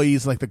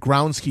employees, like the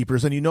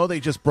groundskeepers, and they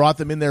just brought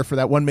them in there for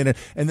that 1 minute,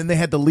 and then they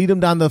had to lead him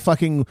down the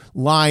fucking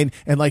line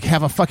and like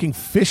have a fucking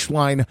fish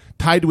line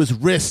tied to his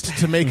wrist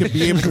to make him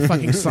be able to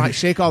fucking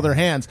shake all their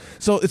hands.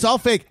 So it's all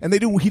fake, and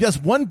he does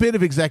one bit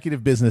of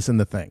executive business in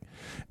the thing,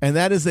 and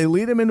that is they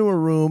lead him into a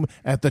room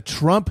at the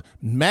Trump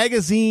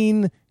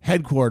magazine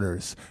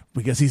headquarters,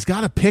 because he's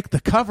got to pick the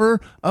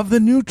cover of the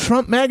new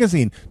Trump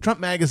magazine. Trump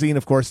magazine,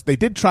 of course, they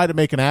did try to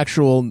make an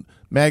actual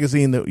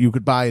magazine that you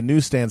could buy in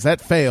newsstands.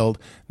 That failed.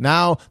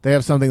 Now they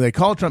have something they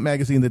call Trump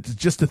magazine that's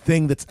just a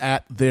thing that's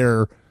at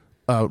their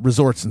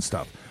resorts and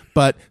stuff.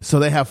 But so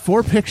they have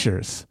 4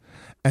 pictures,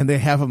 and they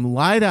have them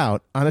lied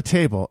out on a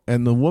table,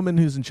 and the woman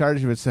who's in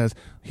charge of it says,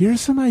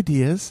 here's some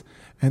ideas.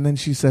 And then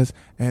she says,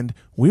 and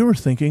we were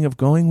thinking of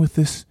going with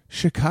this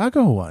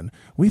Chicago one.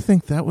 We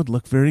think that would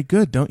look very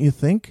good, don't you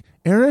think,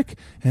 Eric?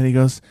 And he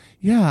goes,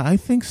 yeah, I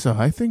think so.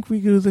 I think we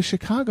do the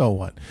Chicago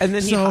one. And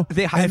then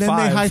they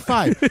high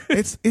five.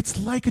 It's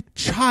like a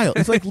child.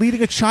 It's like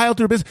leading a child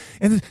through a business.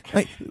 And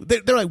like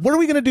they're like, what are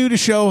we going to do to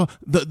show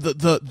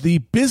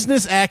the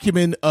business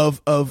acumen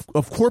of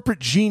corporate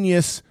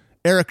genius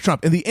Eric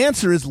Trump? And the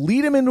answer is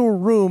lead him into a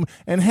room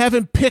and have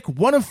him pick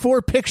one of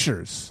 4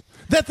 pictures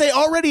that they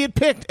already had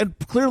picked and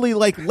clearly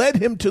like led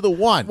him to the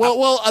one.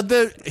 Well,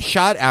 the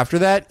shot after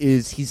that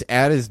is he's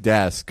at his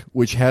desk,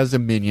 which has a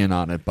minion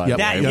on it. By the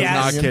way,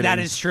 yes, that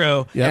is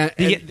true.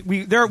 Yep.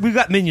 We've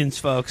got minions,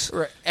 folks.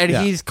 Right. And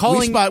he's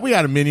calling. We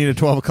got a minion at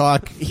 12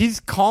 o'clock. He's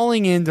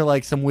calling into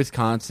like some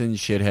Wisconsin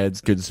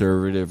shitheads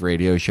conservative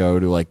radio show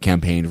to like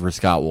campaign for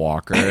Scott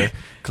Walker,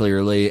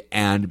 clearly,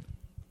 and.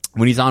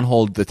 When he's on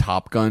hold, the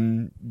Top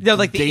Gun the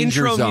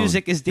Danger intro Zone.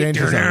 music is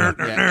Danger Zone.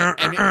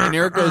 And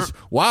Eric goes,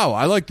 wow,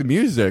 I like the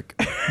music.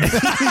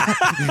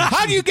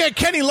 How do you get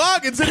Kenny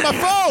Loggins in my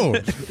phone?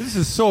 This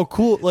is so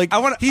cool. Like,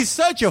 he's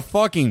such a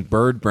fucking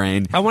bird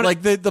brain.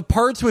 Like the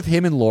parts with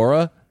him and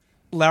Laura,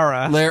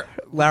 who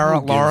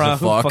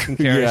fucking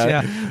cares?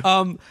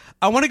 Yeah.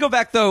 I want to go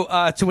back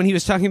though to when he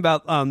was talking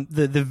about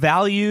the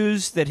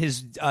values that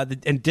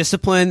and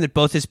discipline that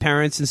both his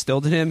parents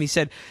instilled in him. He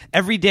said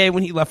every day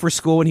when he left for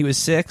school when he was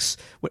 6,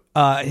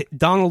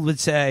 Donald would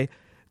say,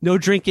 "No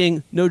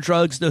drinking, no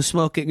drugs, no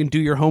smoking, and do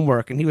your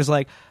homework." And he was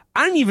like,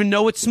 "I didn't even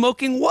know what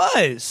smoking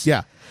was."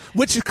 Yeah.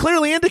 Which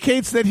clearly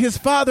indicates that his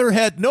father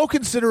had no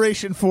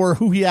consideration for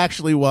who he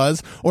actually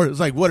was. Or it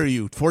was like, what are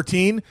you,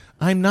 14?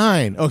 I'm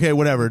 9. Okay,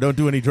 whatever. Don't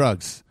do any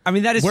drugs. I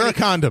mean, that is... Wear a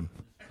condom.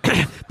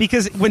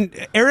 Because when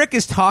Eric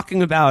is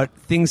talking about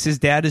things his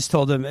dad has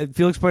told him,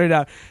 Felix pointed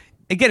out,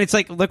 again, it's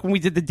like when we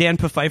did the Dan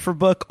Pfeiffer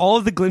book, all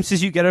of the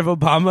glimpses you get of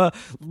Obama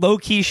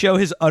low-key show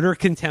his utter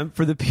contempt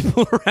for the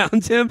people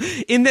around him,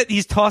 in that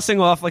he's tossing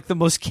off like the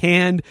most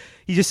canned.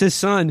 He just says,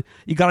 son,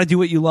 you got to do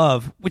what you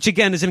love, which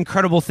again is an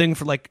incredible thing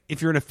for like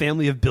if you're in a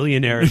family of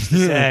billionaires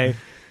to say.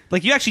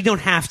 Like you actually don't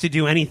have to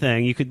do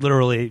anything. You could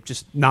literally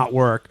just not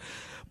work.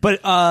 But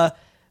I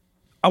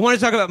want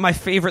to talk about my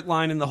favorite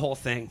line in the whole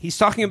thing. He's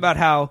talking about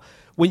how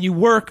when you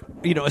work,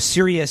 a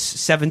serious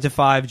 7 to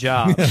 5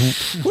 job.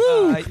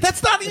 Woo!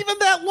 That's not even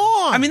that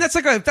long. I mean, that's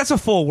a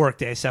full work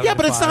day. 7 yeah, to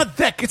but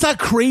 5. it's not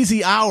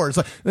crazy hours.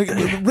 Like,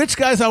 rich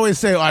guys always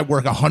say, I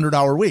work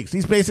 100-hour weeks.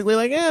 He's basically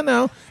like,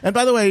 no. And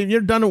by the way,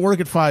 you're done at work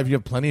at 5. You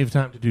have plenty of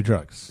time to do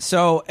drugs.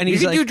 So, and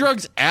he's you can like, do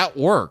drugs at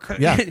work.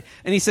 Yeah.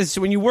 And he says,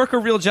 so when you work a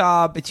real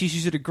job, it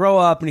teaches you to grow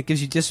up and it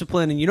gives you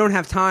discipline, and you don't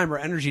have time or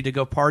energy to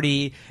go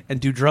party and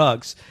do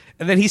drugs.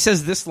 And then he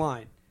says this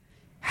line.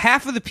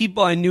 Half of the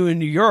people I knew in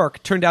New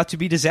York turned out to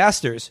be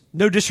disasters.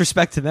 No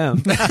disrespect to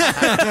them.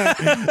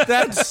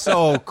 That's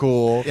so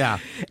cool. Yeah.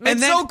 And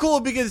it's so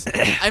cool because,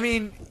 I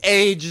mean,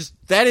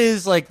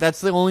 that's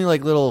the only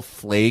like little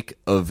flake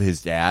of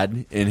his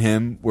dad in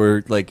him,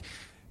 where like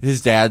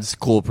his dad's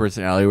cool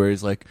personality, where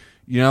he's like,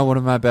 one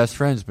of my best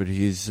friends, but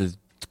he's a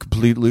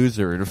complete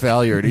loser and a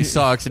failure and he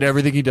sucks and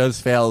everything he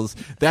does fails.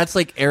 That's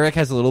like Eric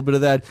has a little bit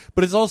of that,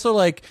 but it's also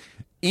like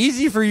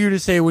easy for you to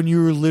say when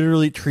you were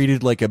literally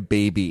treated like a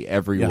baby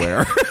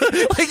everywhere.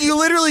 Yeah. Like you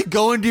literally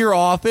go into your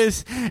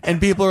office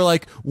and people are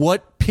like,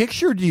 what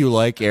picture do you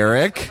like,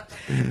 Eric?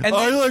 And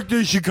I like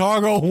the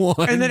Chicago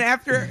one. And then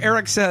after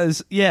Eric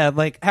says,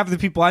 like half of the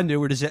people I knew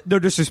were no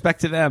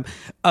disrespect to them,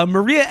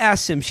 Maria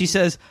asks him, she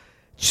says,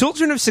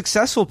 children of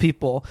successful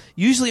people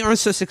usually aren't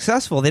so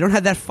successful. They don't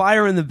have that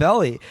fire in the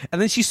belly.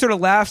 And then she sort of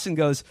laughs and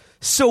goes,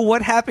 so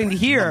what happened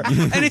here?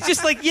 And it's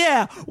just like,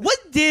 what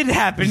did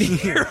happen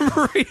here,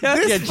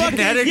 Maria?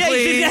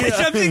 Genetically.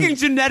 I'm thinking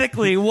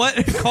genetically, what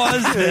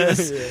caused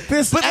this?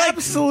 This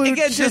absolute,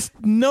 again, just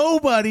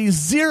nobody,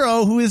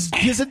 zero, who is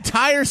his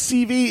entire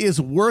CV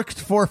is worked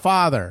for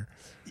father.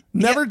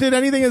 Never did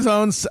anything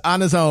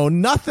on his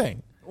own,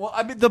 nothing. Well,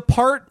 I mean,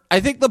 I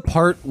think the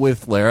part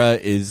with Lara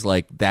is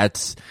like,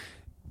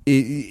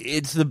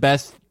 it's the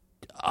best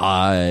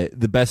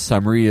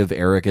summary of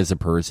Eric as a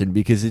person,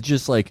 because it's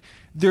just like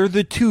they're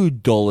the two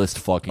dullest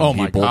fucking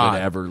people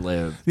that ever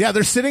lived. Yeah,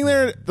 they're sitting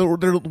there.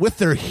 They're with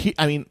their.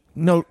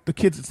 The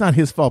kids. It's not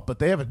his fault, but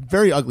they have a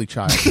very ugly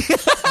child.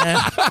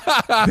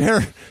 And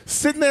they're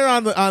sitting there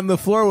on the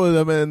floor with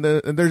them, and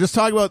they're just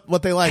talking about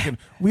what they like. And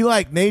we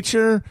like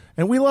nature,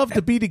 and we love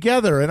to be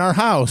together in our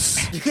house.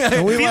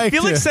 And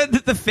Felix said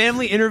that the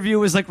family interview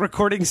was like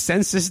recording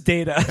census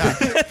data.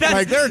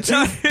 Like there are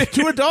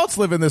two adults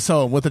live in this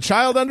home with a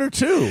child under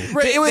 2.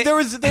 Right.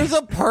 There's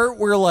a part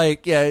where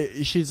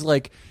she's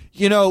like,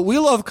 we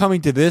love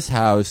coming to this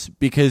house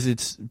because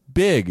it's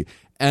big.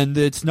 and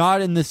it's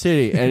not in the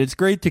city, and it's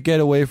great to get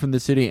away from the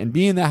city and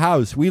be in the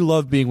house. We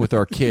love being with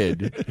our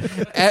kid.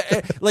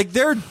 Like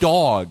their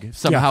dog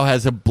somehow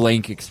has a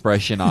blank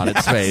expression on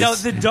its face. No,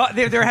 the dog.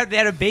 They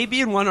had a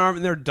baby in one arm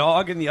and their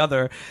dog in the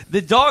other.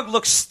 The dog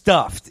looked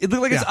stuffed. It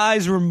looked like his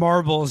eyes were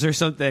marbles or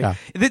something. Yeah.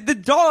 The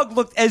dog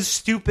looked as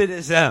stupid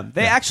as them.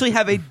 They actually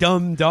have a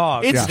dumb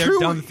dog. It's Their true.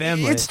 dumb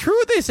family. It's true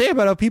what they say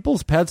about how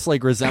people's pets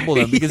like resemble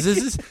them, because this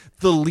is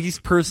the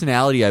least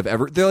personality I've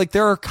ever. They're like,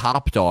 there are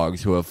cop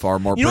dogs who have far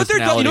more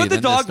personality. You know what the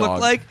than dog this dog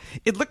looked like?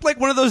 It looked like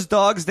one of those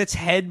dogs that's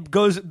head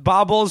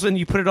bobbles when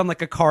you put it on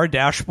like a car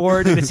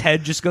dashboard and its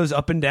head just goes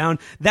up and down.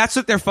 That's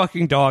what their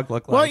fucking dog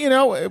looked like. Well, you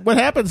know, what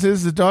happens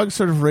is the dog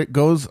sort of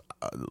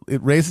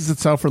it raises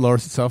itself or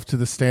lowers itself to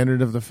the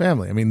standard of the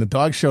family. I mean, the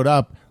dog showed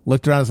up,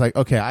 looked around, and was like,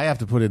 okay, I have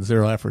to put in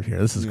zero effort here.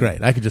 This is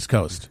great. I could just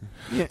coast.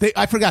 Yeah.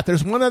 I forgot.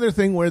 There's one other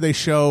thing where they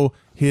show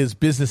his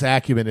business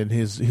acumen and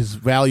his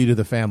value to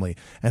the family,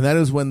 and that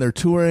is when they're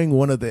touring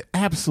one of the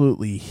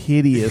absolutely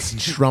hideous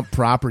Trump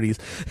properties.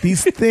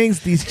 These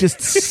things, these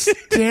just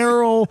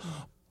sterile,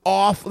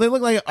 awful. They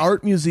look like an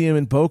art museum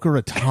in Boca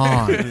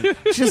Raton.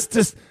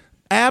 just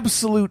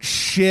absolute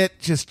shit.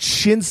 Just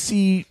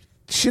chintzy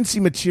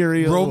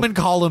material, Roman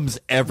columns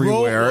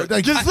everywhere.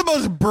 Just the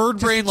most bird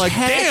brain. Like,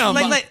 damn.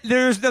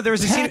 There was a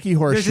scene.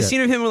 There's a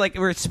scene of him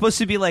where it's supposed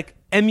to be like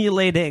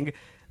emulating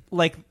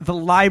like the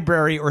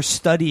library or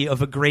study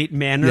of a great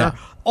manor. Yeah.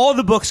 All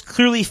the books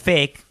clearly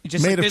fake,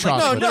 just made like, of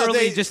chocolate.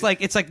 literally just like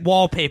it's like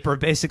wallpaper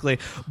basically.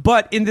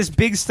 But in this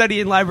big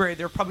study and library,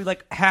 there are probably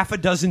like half a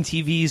dozen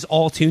TVs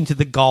all tuned to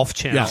the Golf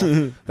Channel.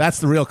 Yeah. That's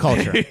the real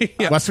culture,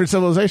 Western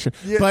civilization.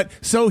 Yeah. But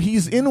so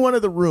he's in one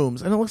of the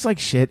rooms, and it looks like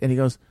shit. And he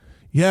goes,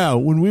 "Yeah,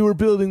 when we were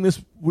building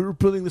this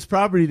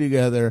property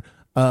together.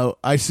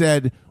 I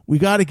said we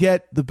got to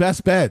get the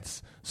best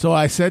beds. So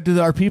I said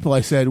to our people, I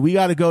said, we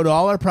got to go to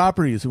all our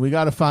properties and we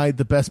got to find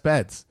the best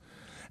beds."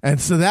 And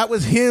so that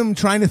was him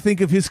trying to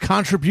think of his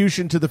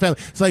contribution to the family.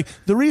 It's like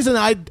the reason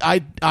I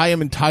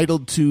am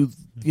entitled to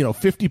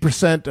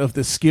 50% of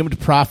the skimmed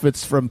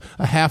profits from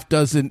a half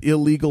dozen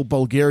illegal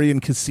Bulgarian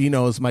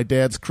casinos my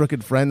dad's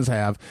crooked friends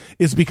have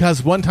is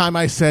because one time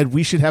I said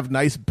we should have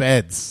nice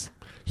beds.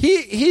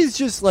 He's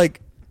just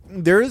like,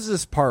 there is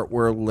this part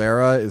where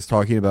Lara is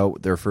talking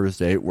about their first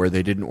date where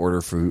they didn't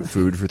order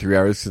food for 3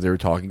 hours because they were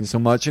talking so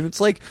much, and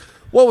it's like,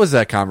 what was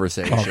that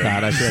conversation? Oh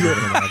God, I can't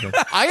even imagine.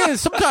 I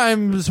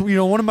sometimes,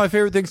 one of my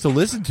favorite things to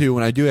listen to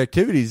when I do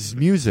activities is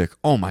music.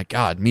 Oh my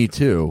God, me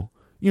too.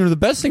 The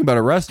best thing about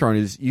a restaurant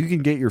is you can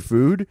get your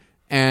food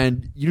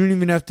and you don't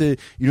even have to,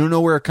 you don't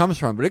know where it comes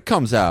from, but it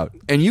comes out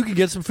and you can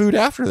get some food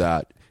after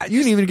that. You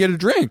can even get a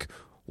drink.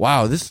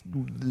 Wow,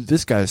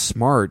 this guy's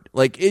smart.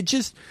 Like, it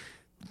just,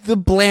 the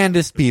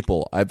blandest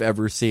people I've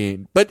ever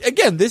seen. But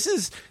again, this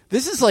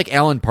is like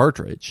Alan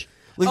Partridge.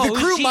 Like, the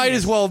crew might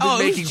as well have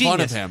been making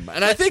fun of him.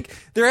 And I think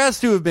there has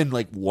to have been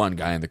like one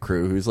guy in the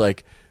crew who's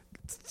like,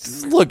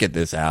 look at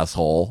this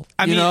asshole.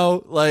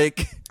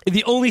 Like,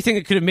 the only thing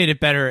that could have made it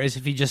better is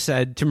if he just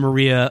said to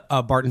Maria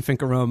Barton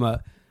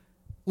Finkaroma,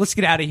 "Let's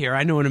get out of here.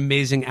 I know an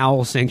amazing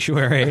owl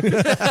sanctuary."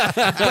 But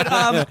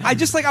I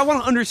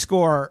want to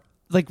underscore,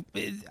 like,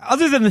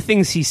 other than the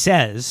things he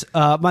says,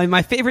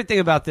 my favorite thing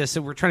about this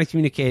that we're trying to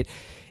communicate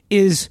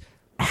is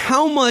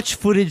how much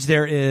footage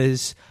there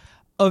is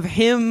of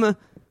him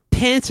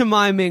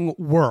pantomiming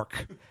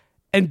work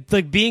and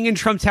like being in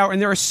Trump Tower.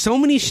 And there are so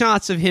many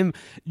shots of him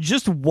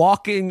just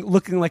walking,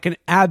 looking like an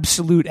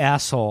absolute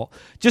asshole.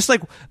 Just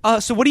like,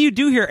 so what do you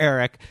do here,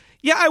 Eric?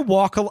 Yeah, I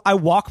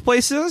walk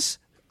places.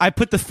 I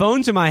put the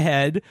phone to my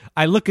head.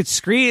 I look at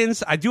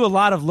screens. I do a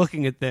lot of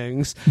looking at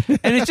things.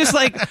 And it's just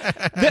like,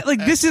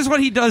 this is what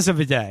he does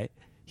every day.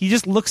 He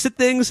just looks at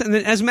things. And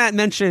then, as Matt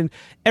mentioned,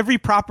 every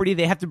property,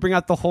 they have to bring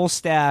out the whole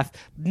staff.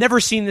 Never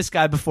seen this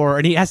guy before.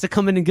 And he has to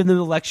come in and give them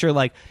the lecture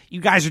like, "You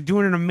guys are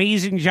doing an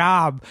amazing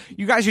job.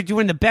 You guys are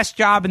doing the best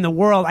job in the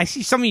world. I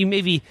see some of you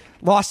maybe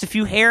lost a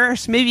few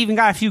hairs, maybe even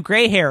got a few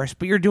gray hairs,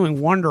 but you're doing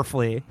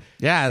wonderfully."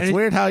 Yeah, it's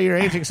weird how you're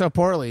aging so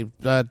poorly.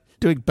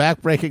 Doing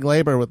back-breaking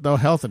labor with no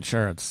health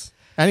insurance.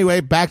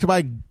 Anyway, back to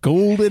my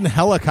golden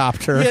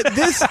helicopter. Yeah,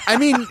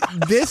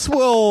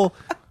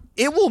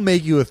 it will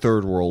make you a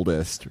third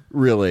worldist,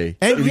 really.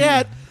 And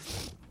yet,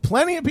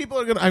 plenty of people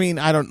are going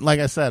to, like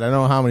I said, I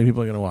don't know how many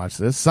people are going to watch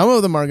this. Some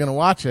of them are going to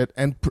watch it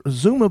and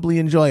presumably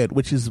enjoy it,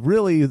 which is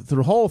really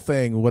the whole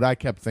thing, what I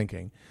kept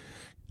thinking.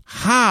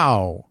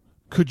 How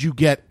could you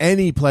get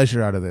any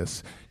pleasure out of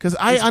this? Because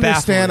I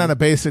understand baffling on a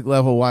basic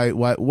level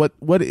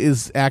what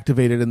is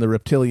activated in the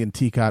reptilian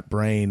teapot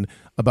brain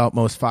about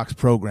most Fox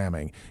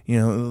programming.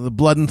 The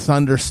blood and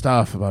thunder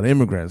stuff about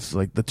immigrants,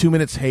 like the 2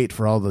 minutes hate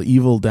for all the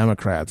evil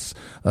Democrats,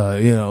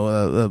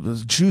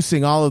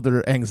 juicing all of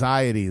their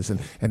anxieties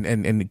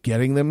and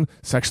getting them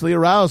sexually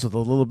aroused with a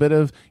little bit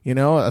of,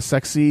 a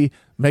sexy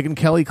Megyn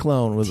Kelly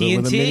clone with a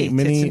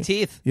mini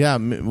teeth. Yeah,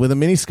 with a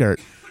mini skirt.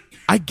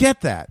 I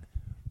get that.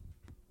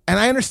 And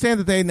I understand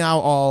that they now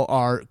all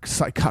are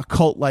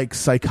cult-like,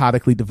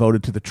 psychotically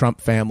devoted to the Trump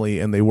family,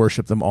 and they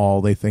worship them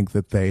all. They think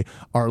that they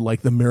are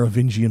like the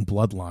Merovingian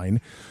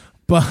bloodline.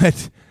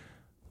 But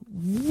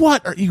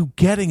what are you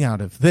getting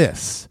out of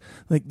this?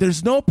 Like,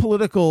 there's no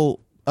political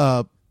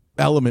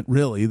element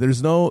really.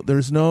 There's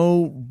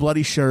no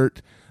bloody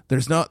shirt.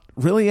 There's not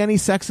really any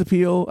sex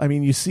appeal. I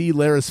mean, you see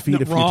Lara's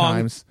feet a few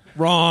times.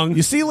 Wrong.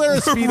 You see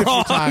Lara's feet a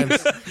few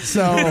times.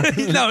 So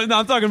no,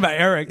 I'm talking about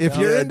Eric. If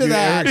you're into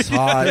that,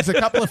 there's a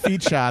couple of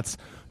feet shots,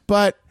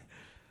 but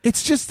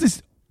it's just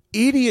this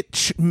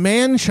idiot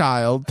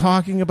man-child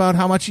talking about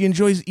how much he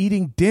enjoys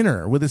eating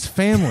dinner with his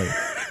family.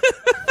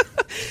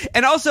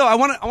 And also, I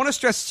want to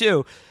stress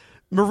too,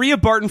 Maria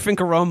Barton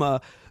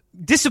Finkaroma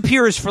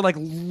disappears for like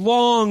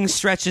long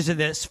stretches of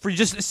this for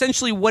just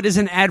essentially what is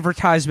an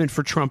advertisement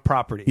for Trump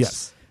properties.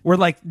 Yes. Where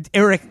like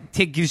Eric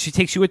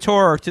takes you a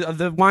tour of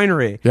the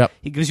winery. Yep.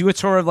 He gives you a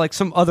tour of like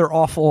some other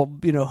awful,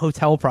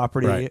 hotel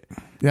property. Right.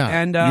 Yeah.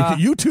 And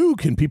you too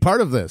can be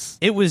part of this.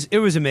 It was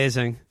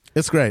amazing.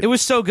 It's great. It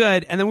was so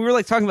good. And then we were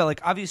like talking about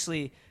like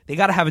obviously they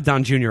got to have a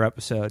Don Jr.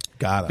 episode.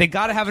 They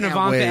got to have an Can't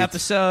Ivanka wait.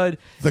 episode.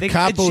 The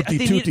capo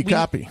di tutti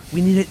capi.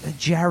 We need a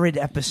Jared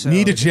episode.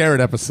 Need a Jared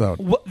episode.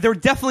 There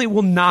definitely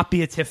will not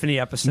be a Tiffany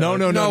episode.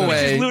 No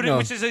way.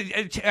 Which is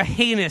a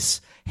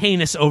heinous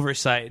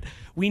oversight.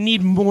 We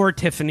need more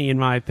Tiffany, in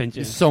my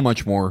opinion. So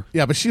much more.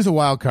 Yeah, but she's a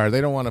wild card.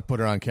 They don't want to put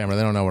her on camera.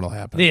 They don't know what'll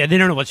happen. Yeah, they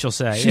don't know what she'll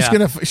say. She's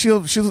gonna.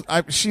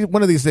 She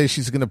one of these days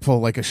she's gonna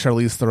pull like a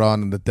Charlize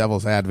Theron and the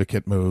Devil's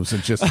Advocate moves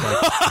and just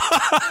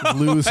like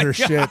lose her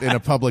shit in a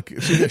public.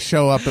 She's gonna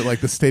show up at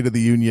like the State of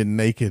the Union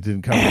naked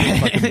and covered in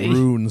fucking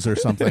runes or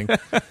something.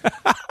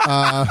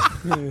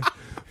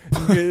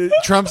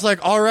 Trump's like,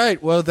 all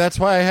right, well, that's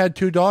why I had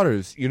 2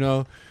 daughters.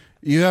 You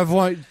have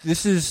one.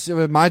 This is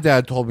my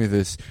dad told me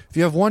this. If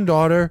you have one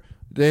daughter,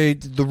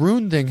 the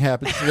rune thing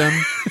happens to them.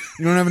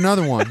 You don't have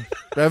another one.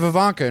 But I have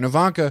Ivanka, and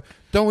Ivanka.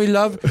 Don't we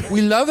love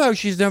how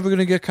she's never going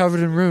to get covered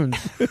in runes.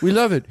 We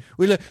love it.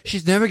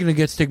 She's never going to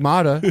get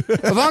stigmata.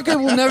 Ivanka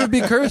will never be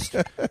cursed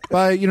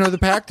by the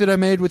pact that I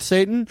made with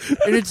Satan.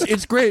 And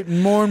it's great.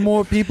 And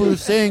more people are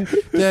saying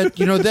that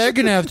they're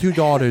going to have 2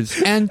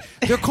 daughters, and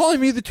they're calling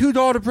me the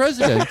 2-daughter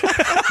president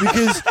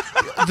because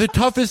the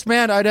toughest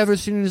man I'd ever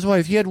seen in his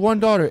life. He had 1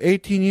 daughter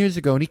 18 years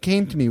ago, and he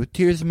came to me with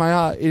tears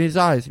in his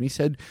eyes, and he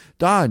said,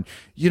 "Don,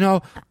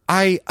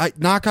 I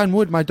knock on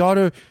wood, my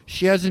daughter,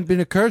 she hasn't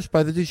been accursed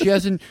she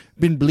hasn't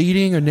been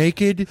bleeding or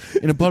naked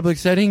in a public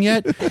setting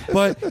yet,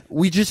 but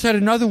we just had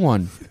another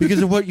one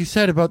because of what you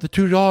said about the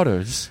 2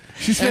 daughters."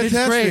 She's and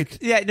fantastic. It's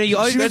great. Yeah, no, you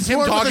always That's him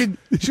talking.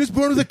 She was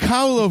born with a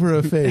cowl over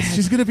her face.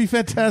 She's gonna be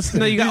fantastic.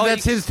 No,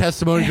 That's his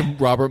testimony to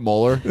Robert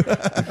Mueller.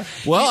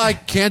 Well, I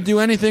can't do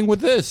anything with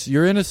this.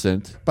 You're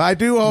innocent. But I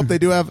do hope they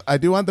do have. I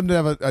do want them to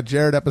have a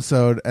Jared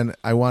episode, and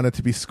I want it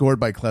to be scored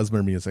by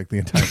klezmer music the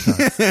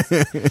entire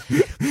time.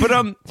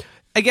 But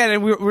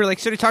again, we're like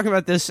sort of talking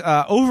about this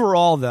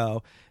overall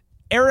though.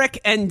 Eric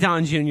and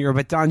Don Jr.,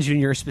 but Don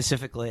Jr.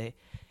 specifically.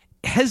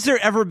 Has there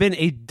ever been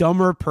a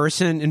dumber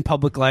person in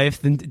public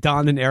life than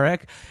Don and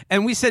Eric?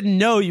 And we said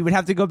no. You would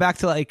have to go back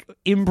to like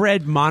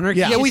inbred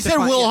monarchy. Yeah, we said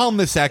Wilhelm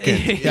II is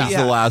Yeah.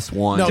 the last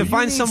one. No, to you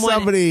find need someone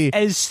somebody-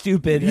 as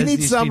stupid. You as need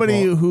these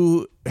somebody people.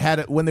 who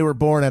when they were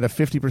born had a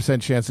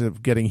 50% chance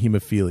of getting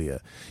hemophilia.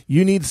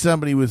 You need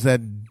somebody with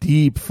that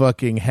deep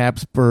fucking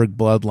Habsburg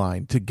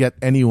bloodline to get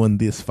anyone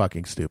this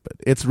fucking stupid.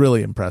 It's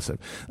really impressive.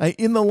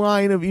 In the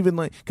line of even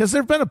like, because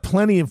there have been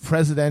plenty of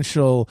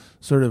presidential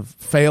sort of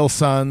fail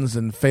sons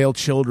and fail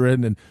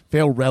children and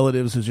fail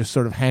relatives who just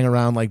sort of hang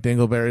around like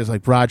dingleberries,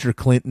 like Roger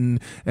Clinton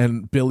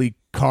and Billy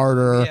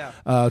Carter,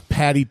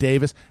 Patty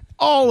Davis,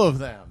 all of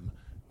them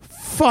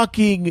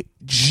fucking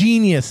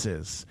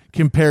geniuses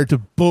compared to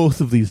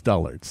both of these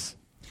dullards.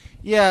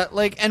 Yeah,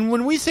 and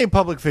when we say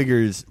public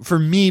figures, for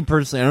me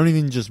personally, I don't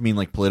even just mean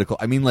like political.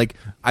 I mean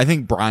I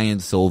think Brian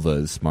Silva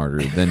is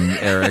smarter than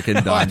Eric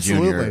and Don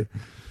Jr.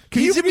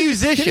 He's a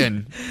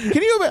musician.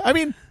 Can you? I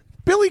mean,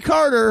 Billy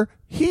Carter.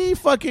 He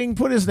fucking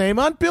put his name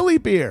on Billy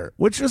Beer,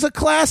 which was a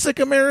classic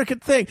American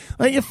thing.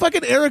 Like if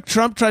fucking Eric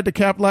Trump tried to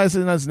capitalize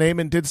on his name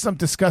and did some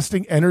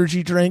disgusting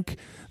energy drink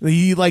that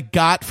he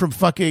got from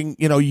fucking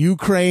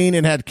Ukraine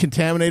and had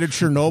contaminated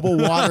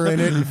Chernobyl water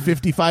in it, and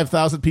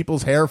 55,000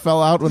 people's hair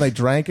fell out when they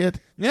drank it.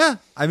 Yeah,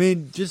 I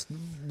mean, just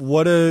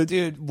what a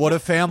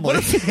family. What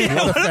a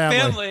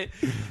family.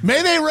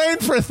 May they reign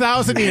for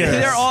 1,000 years.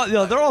 They're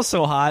all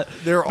so hot.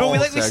 They're all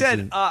like we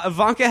said,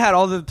 Ivanka had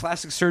all the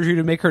plastic surgery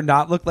to make her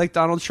not look like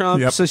Donald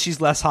Trump, so she's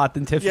less hot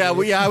than Tiffany.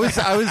 I was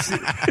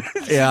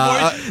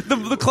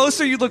the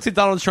closer you look to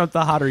Donald Trump,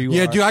 the hotter you are.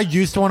 Yeah, dude, I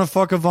used to want to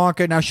fuck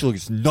Ivanka. Now she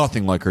looks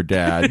nothing like her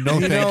dad.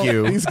 No, thank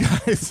you. These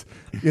guys,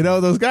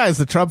 those guys,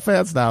 the Trump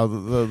fans now,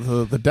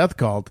 the death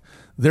cult,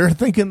 they're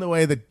thinking the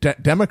way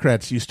that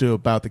Democrats used to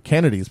about the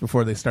Kennedys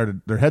before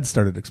their heads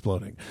started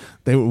exploding.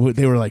 They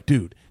were like,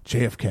 dude,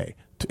 JFK.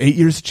 8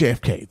 years of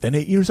JFK, then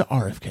 8 years of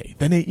RFK,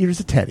 then 8 years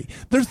of Teddy.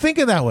 They're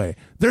thinking that way.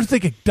 They're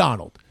thinking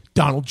Donald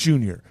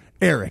Jr.,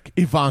 Eric,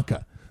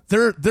 Ivanka.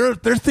 They're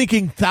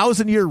thinking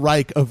 1,000-year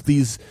Reich of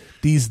these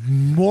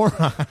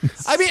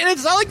morons. I mean, and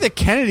it's not like the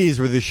Kennedys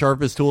were the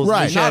sharpest tools in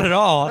the shed. Not at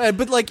all.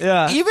 But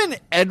even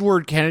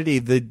Edward Kennedy,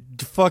 the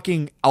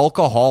fucking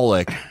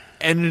alcoholic,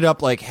 ended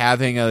up like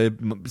having a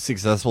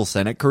successful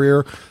Senate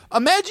career.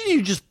 Imagine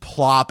you just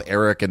plop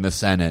Eric in the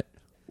Senate.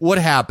 What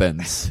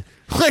happens?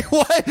 Like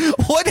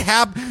what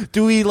happened?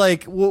 Do we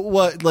like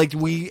what like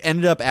we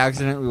ended up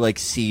accidentally like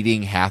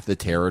ceding half the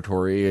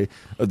territory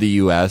of the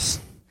U.S.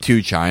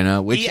 to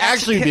China, which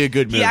actually would be a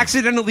good move. He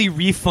accidentally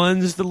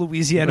refunds the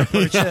Louisiana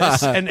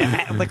Purchase, and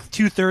like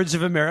 2/3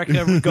 of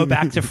America would go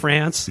back to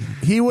France.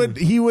 He would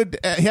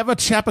have a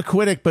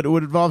Chappaquiddick, but it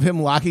would involve him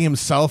locking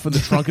himself in the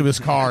trunk of his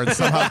car and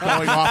somehow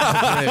going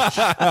off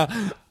the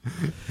bridge.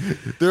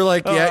 They're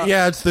like,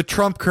 yeah, it's the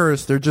Trump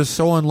curse. They're just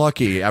so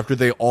unlucky after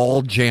they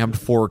all jammed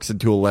forks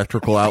into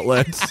electrical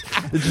outlets.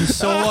 They're just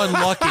so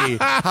unlucky.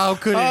 How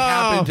could it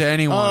happen to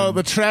anyone? Oh,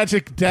 the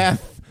tragic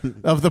death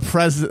of the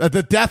president,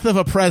 the death of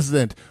a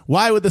president.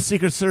 Why would the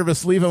Secret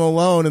Service leave him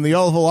alone in the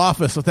Oval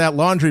Office with that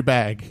laundry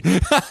bag?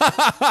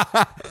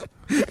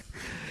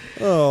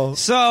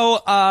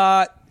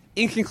 So,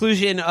 in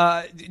conclusion,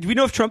 do we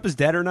know if Trump is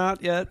dead or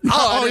not yet?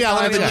 Oh, yeah,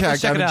 I haven't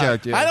let's checked.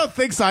 check I don't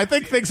think so. I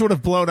think things would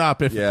have blown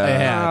up if they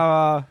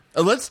had.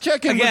 Let's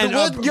check in. Again,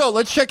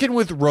 Let's check in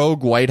with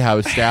rogue White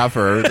House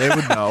staffer. They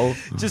would know.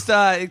 Just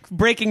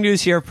breaking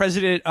news here: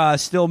 President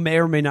still may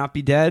or may not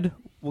be dead.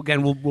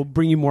 We'll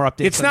bring you more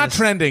updates. It's on not this.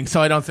 trending,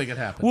 so I don't think it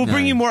happened. We'll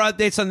bring you more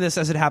updates on this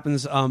as it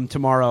happens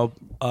tomorrow.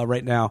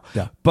 Right now,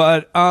 Yeah.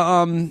 But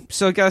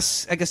so I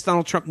guess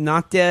Donald Trump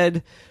not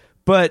dead,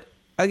 but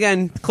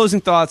again,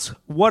 closing thoughts.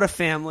 What a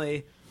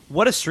family!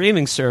 What a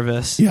streaming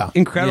service! Yeah.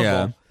 Incredible.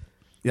 Yeah.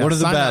 Yeah, One of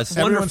the sign best. Up.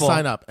 Everyone Wonderful.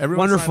 sign up.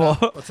 Everyone Wonderful.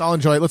 sign up. Let's all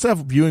enjoy it. Let's have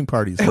viewing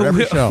parties for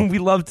every show. We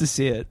love to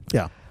see it.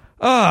 Yeah.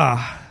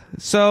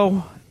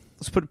 So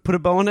let's put a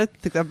bow on it. I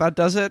think that about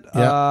does it.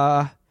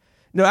 Yeah.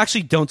 No,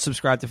 actually, don't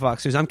subscribe to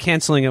Fox News. I'm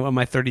canceling it when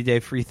my 30-day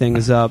free thing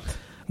is up.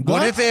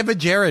 What if they have a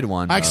Jared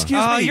one? though?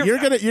 Excuse me.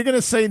 You're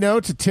gonna say no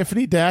to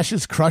Tiffany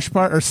Dash's crush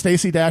party or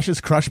Stacey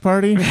Dash's crush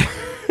party?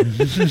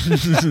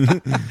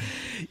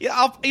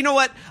 Yeah, you know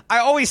what? I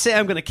always say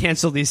I'm going to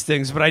cancel these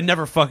things, but I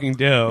never fucking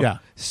do. Yeah.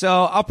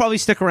 So I'll probably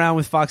stick around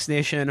with Fox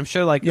Nation. I'm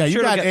sure, like, Yeah, I'm you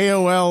sure got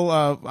it'll get-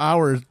 AOL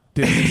hours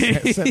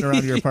sitting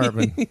around your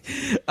apartment.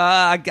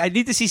 I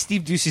need to see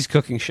Steve Ducey's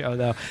cooking show,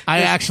 though.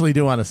 I actually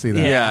do want to see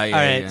that. Yeah. All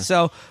right. yeah.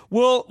 So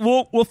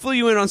we'll fill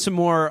you in on some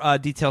more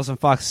details on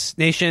Fox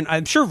Nation.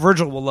 I'm sure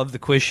Virgil will love the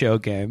quiz show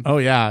game. Oh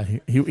yeah,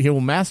 he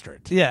will master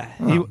it. Yeah.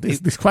 Oh,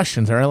 these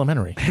questions are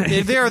elementary.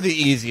 They are the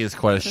easiest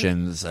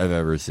questions I've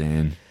ever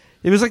seen.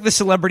 It was like the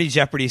Celebrity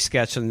Jeopardy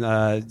sketch on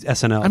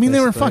SNL. I mean, they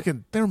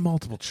basically. were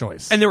multiple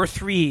choice. And there were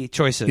 3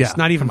 choices, yeah,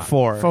 not even come on.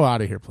 4. Go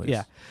out of here, please.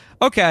 Yeah.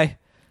 Okay.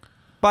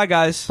 Bye,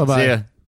 guys. Bye bye. See ya.